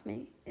 1,000 off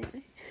me.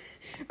 Anyway.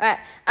 All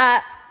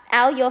right.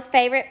 Al, your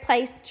favourite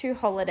place to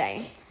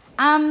holiday?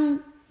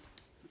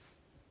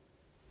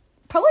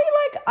 Probably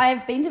like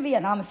I've been to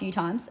Vietnam a few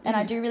times and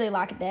I do really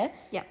like it there.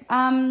 Yeah.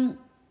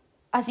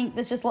 I think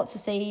there's just lots to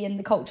see and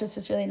the culture's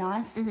just really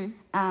nice.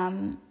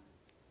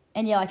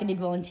 And yeah, like I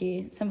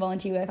did some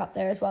volunteer work up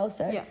there as well.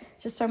 So Yeah.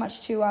 it's just so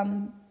much to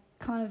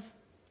kind of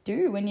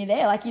do when you're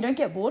there. Like you don't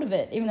get bored of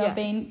it, even though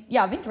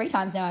Yeah. I've been 3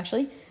 times now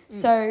actually.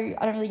 So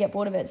I don't really get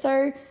bored of it. So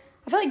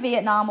I feel like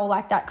Vietnam or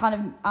like that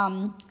kind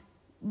of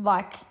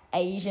like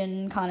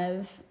Asian kind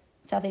of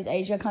Southeast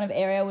Asia kind of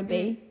area would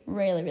be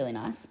really, really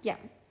nice. Yeah.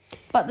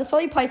 But there's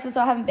probably places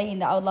that I haven't been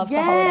that I would love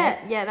to holiday.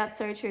 Yeah, that's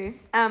so true.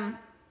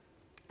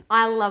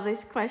 I love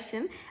this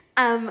question.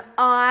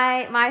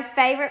 My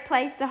favourite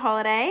place to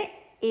holiday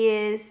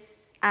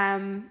is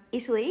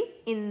Italy,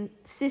 in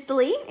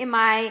Sicily, in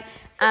my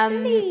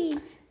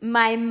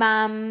my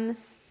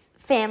mum's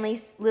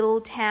family's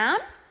little town,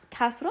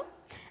 Castro.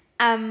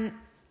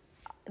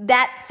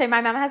 So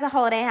my mum has a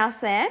holiday house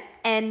there,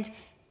 and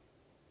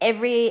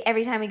every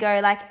time we go,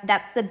 like,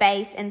 that's the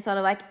base, and sort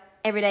of like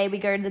every day we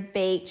go to the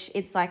beach.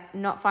 It's like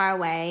not far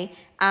away.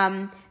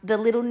 The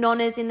little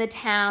nonnas in the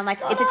town, like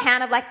it's a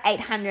town of like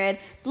 800.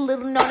 The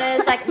little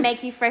nonnas like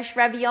make you fresh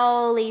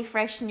ravioli,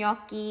 fresh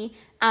gnocchi.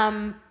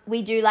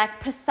 We do like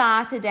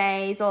passata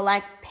days or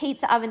like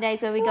pizza oven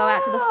days where we go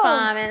out to the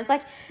farm, and it's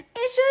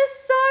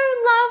just so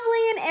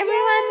lovely, and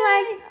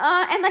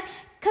everyone and like,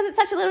 because it's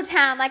such a little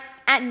town, like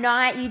at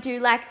night you do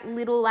like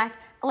little like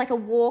a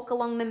walk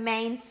along the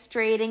main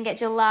street and get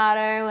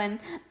gelato, and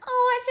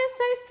it's just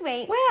so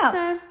sweet. Wow.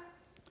 So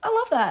I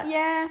love that.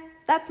 yeah,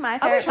 that's my I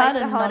favorite wish I place had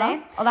to a holiday.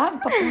 holiday. Oh, they have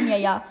Papunya,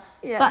 yeah.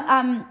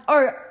 Yeah.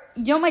 But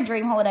you know what my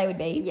dream holiday would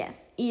be?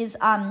 Yes. Is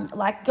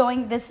like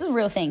going. This is a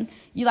real thing.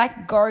 You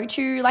like go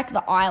to like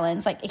the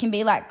islands. Like it can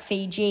be like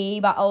Fiji,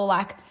 but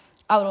like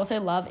I would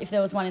also love if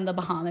there was one in the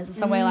Bahamas or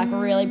somewhere like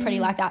really pretty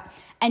like that.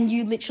 And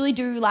you literally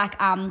do like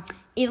either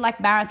like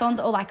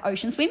marathons or like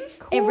ocean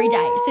swims every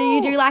day. So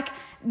you do like,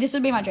 this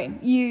would be my dream.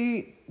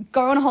 You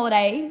go on a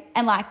holiday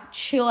and like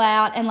chill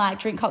out and like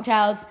drink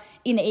cocktails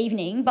in the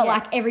evening, but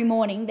like every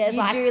morning there's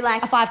You do,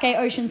 like, a 5K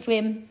ocean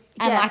swim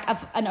and like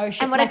an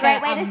ocean. And what like a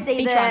great way to see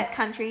beach the run.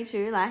 country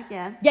too, like,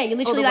 Yeah, you're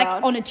literally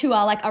like on a tour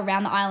like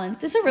around the islands.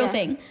 This is a real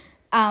thing.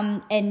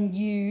 And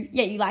you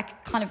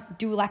like kind of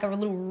do like a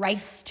little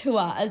race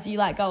tour as you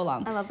like go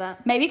along. I love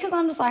that. Maybe because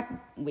I'm just like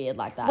weird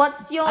like that.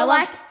 What's your I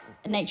love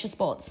nature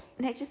sports.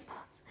 Nature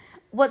sports.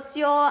 What's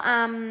your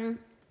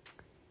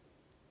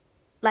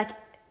like?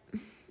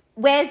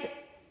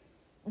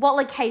 What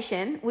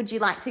location would you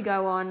like to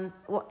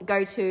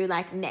go to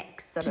like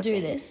next sort to of do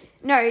thing? this?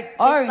 No, just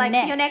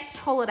like your next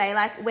holiday.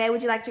 Like, where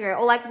would you like to go,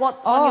 or like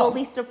what's on your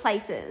list of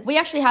places? We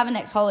actually have a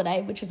next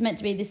holiday, which was meant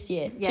to be this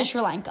year, to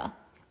Sri Lanka.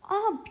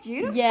 Oh,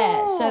 beautiful.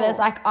 Yeah, so there's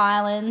like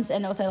islands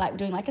and also like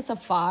doing like a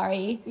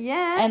safari.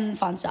 Yeah. And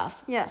fun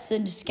stuff. Yeah. So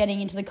just getting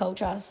into the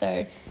culture.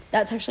 So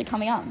that's actually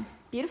coming up.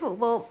 Beautiful.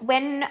 Well,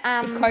 when... if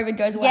COVID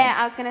goes away. Yeah,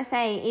 I was going to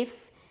say,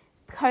 if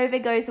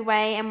COVID goes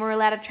away and we're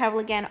allowed to travel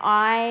again,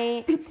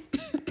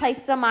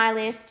 places on my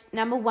list,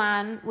 number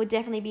 1 would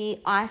definitely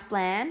be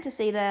Iceland to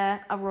see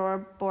the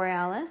Aurora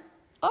Borealis.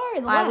 Oh,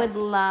 nice. I would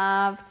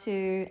love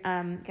to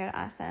go to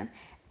Iceland.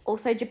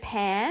 Also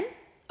Japan.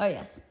 Oh,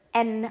 yes.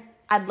 And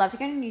I'd love to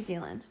go to New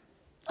Zealand.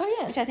 Oh,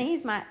 yes. Which I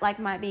think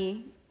might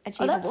be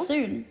achievable. Oh, that's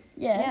soon.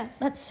 Yeah.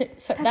 That's soon.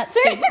 That's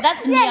soon. soon.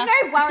 That's near. Yeah,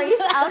 no worries.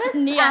 I'll That's just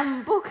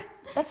near. book.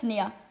 That's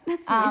near.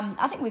 That's near.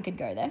 I think we could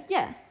go there.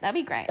 Yeah, that'd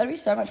be great. That'd be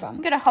so much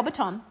fun. Go to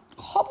Hobbiton.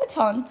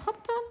 Hobbiton.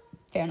 Hobbiton.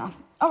 Fair enough.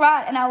 All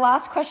right, and our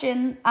last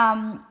question,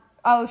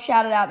 I'll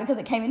shout it out because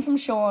it came in from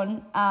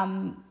Sean.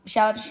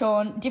 Shout out to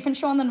Sean. Different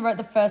Sean than wrote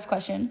the first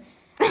question.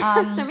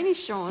 So many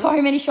Seans.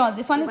 So many Seans.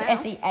 This one is Wow.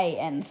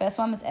 S-E-A-N. The first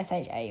one was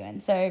S-H-A-U-N.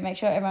 So make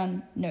sure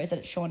everyone knows that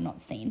it's Sean, not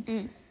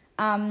Seen.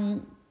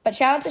 But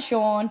shout out to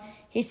Sean.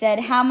 He said,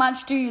 how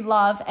much do you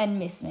love and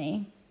miss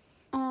me?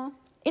 Aw.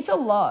 It's a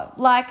lot.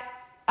 Like,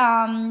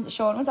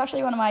 Sean was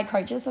actually one of my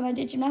coaches when I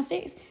did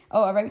gymnastics,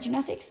 or aerobic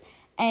gymnastics,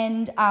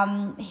 and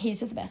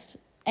he's just the best.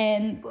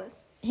 And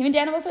Bless. him and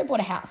Dan have also bought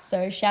a house,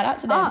 so shout out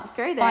to them. Oh,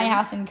 go there. Buying a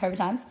house in COVID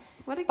times.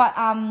 What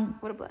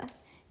a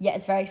bless. Yeah,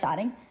 it's very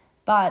exciting.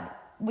 But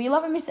we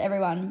love and miss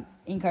everyone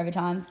in COVID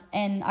times,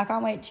 and I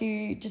can't wait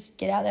to just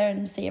get out there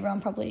and see everyone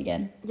properly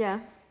again.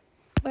 Yeah.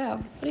 Wow,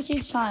 what a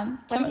huge time.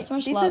 So much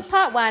This love. is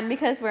part 1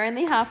 because we're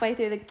only halfway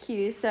through the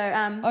queue. So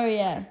Oh,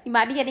 yeah. you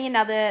might be getting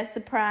another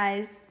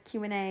surprise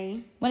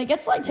Q&A. When it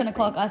gets to like 10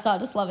 o'clock, I start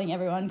just loving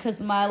everyone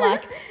because my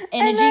like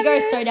energy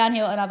goes so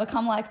downhill, and I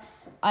become like,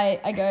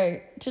 I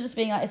go to just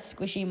being like a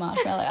squishy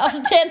marshmallow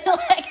after 10.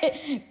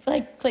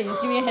 like please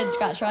give me a head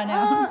scratch right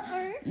now.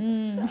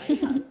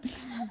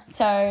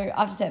 So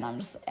after 10, I'm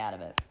just out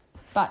of it.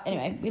 But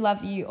anyway, we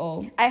love you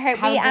all. I hope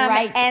Have we a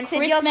great answered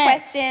your Christmas.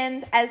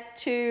 questions as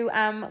to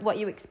what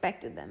you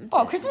expected them to.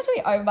 Oh, Christmas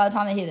will be over by the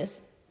time they hear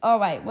this. Oh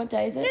wait, what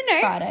day is it? No.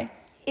 Friday.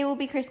 It will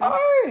be Christmas.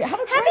 Oh, have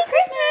a great Happy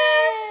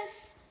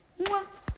Christmas! Mwah.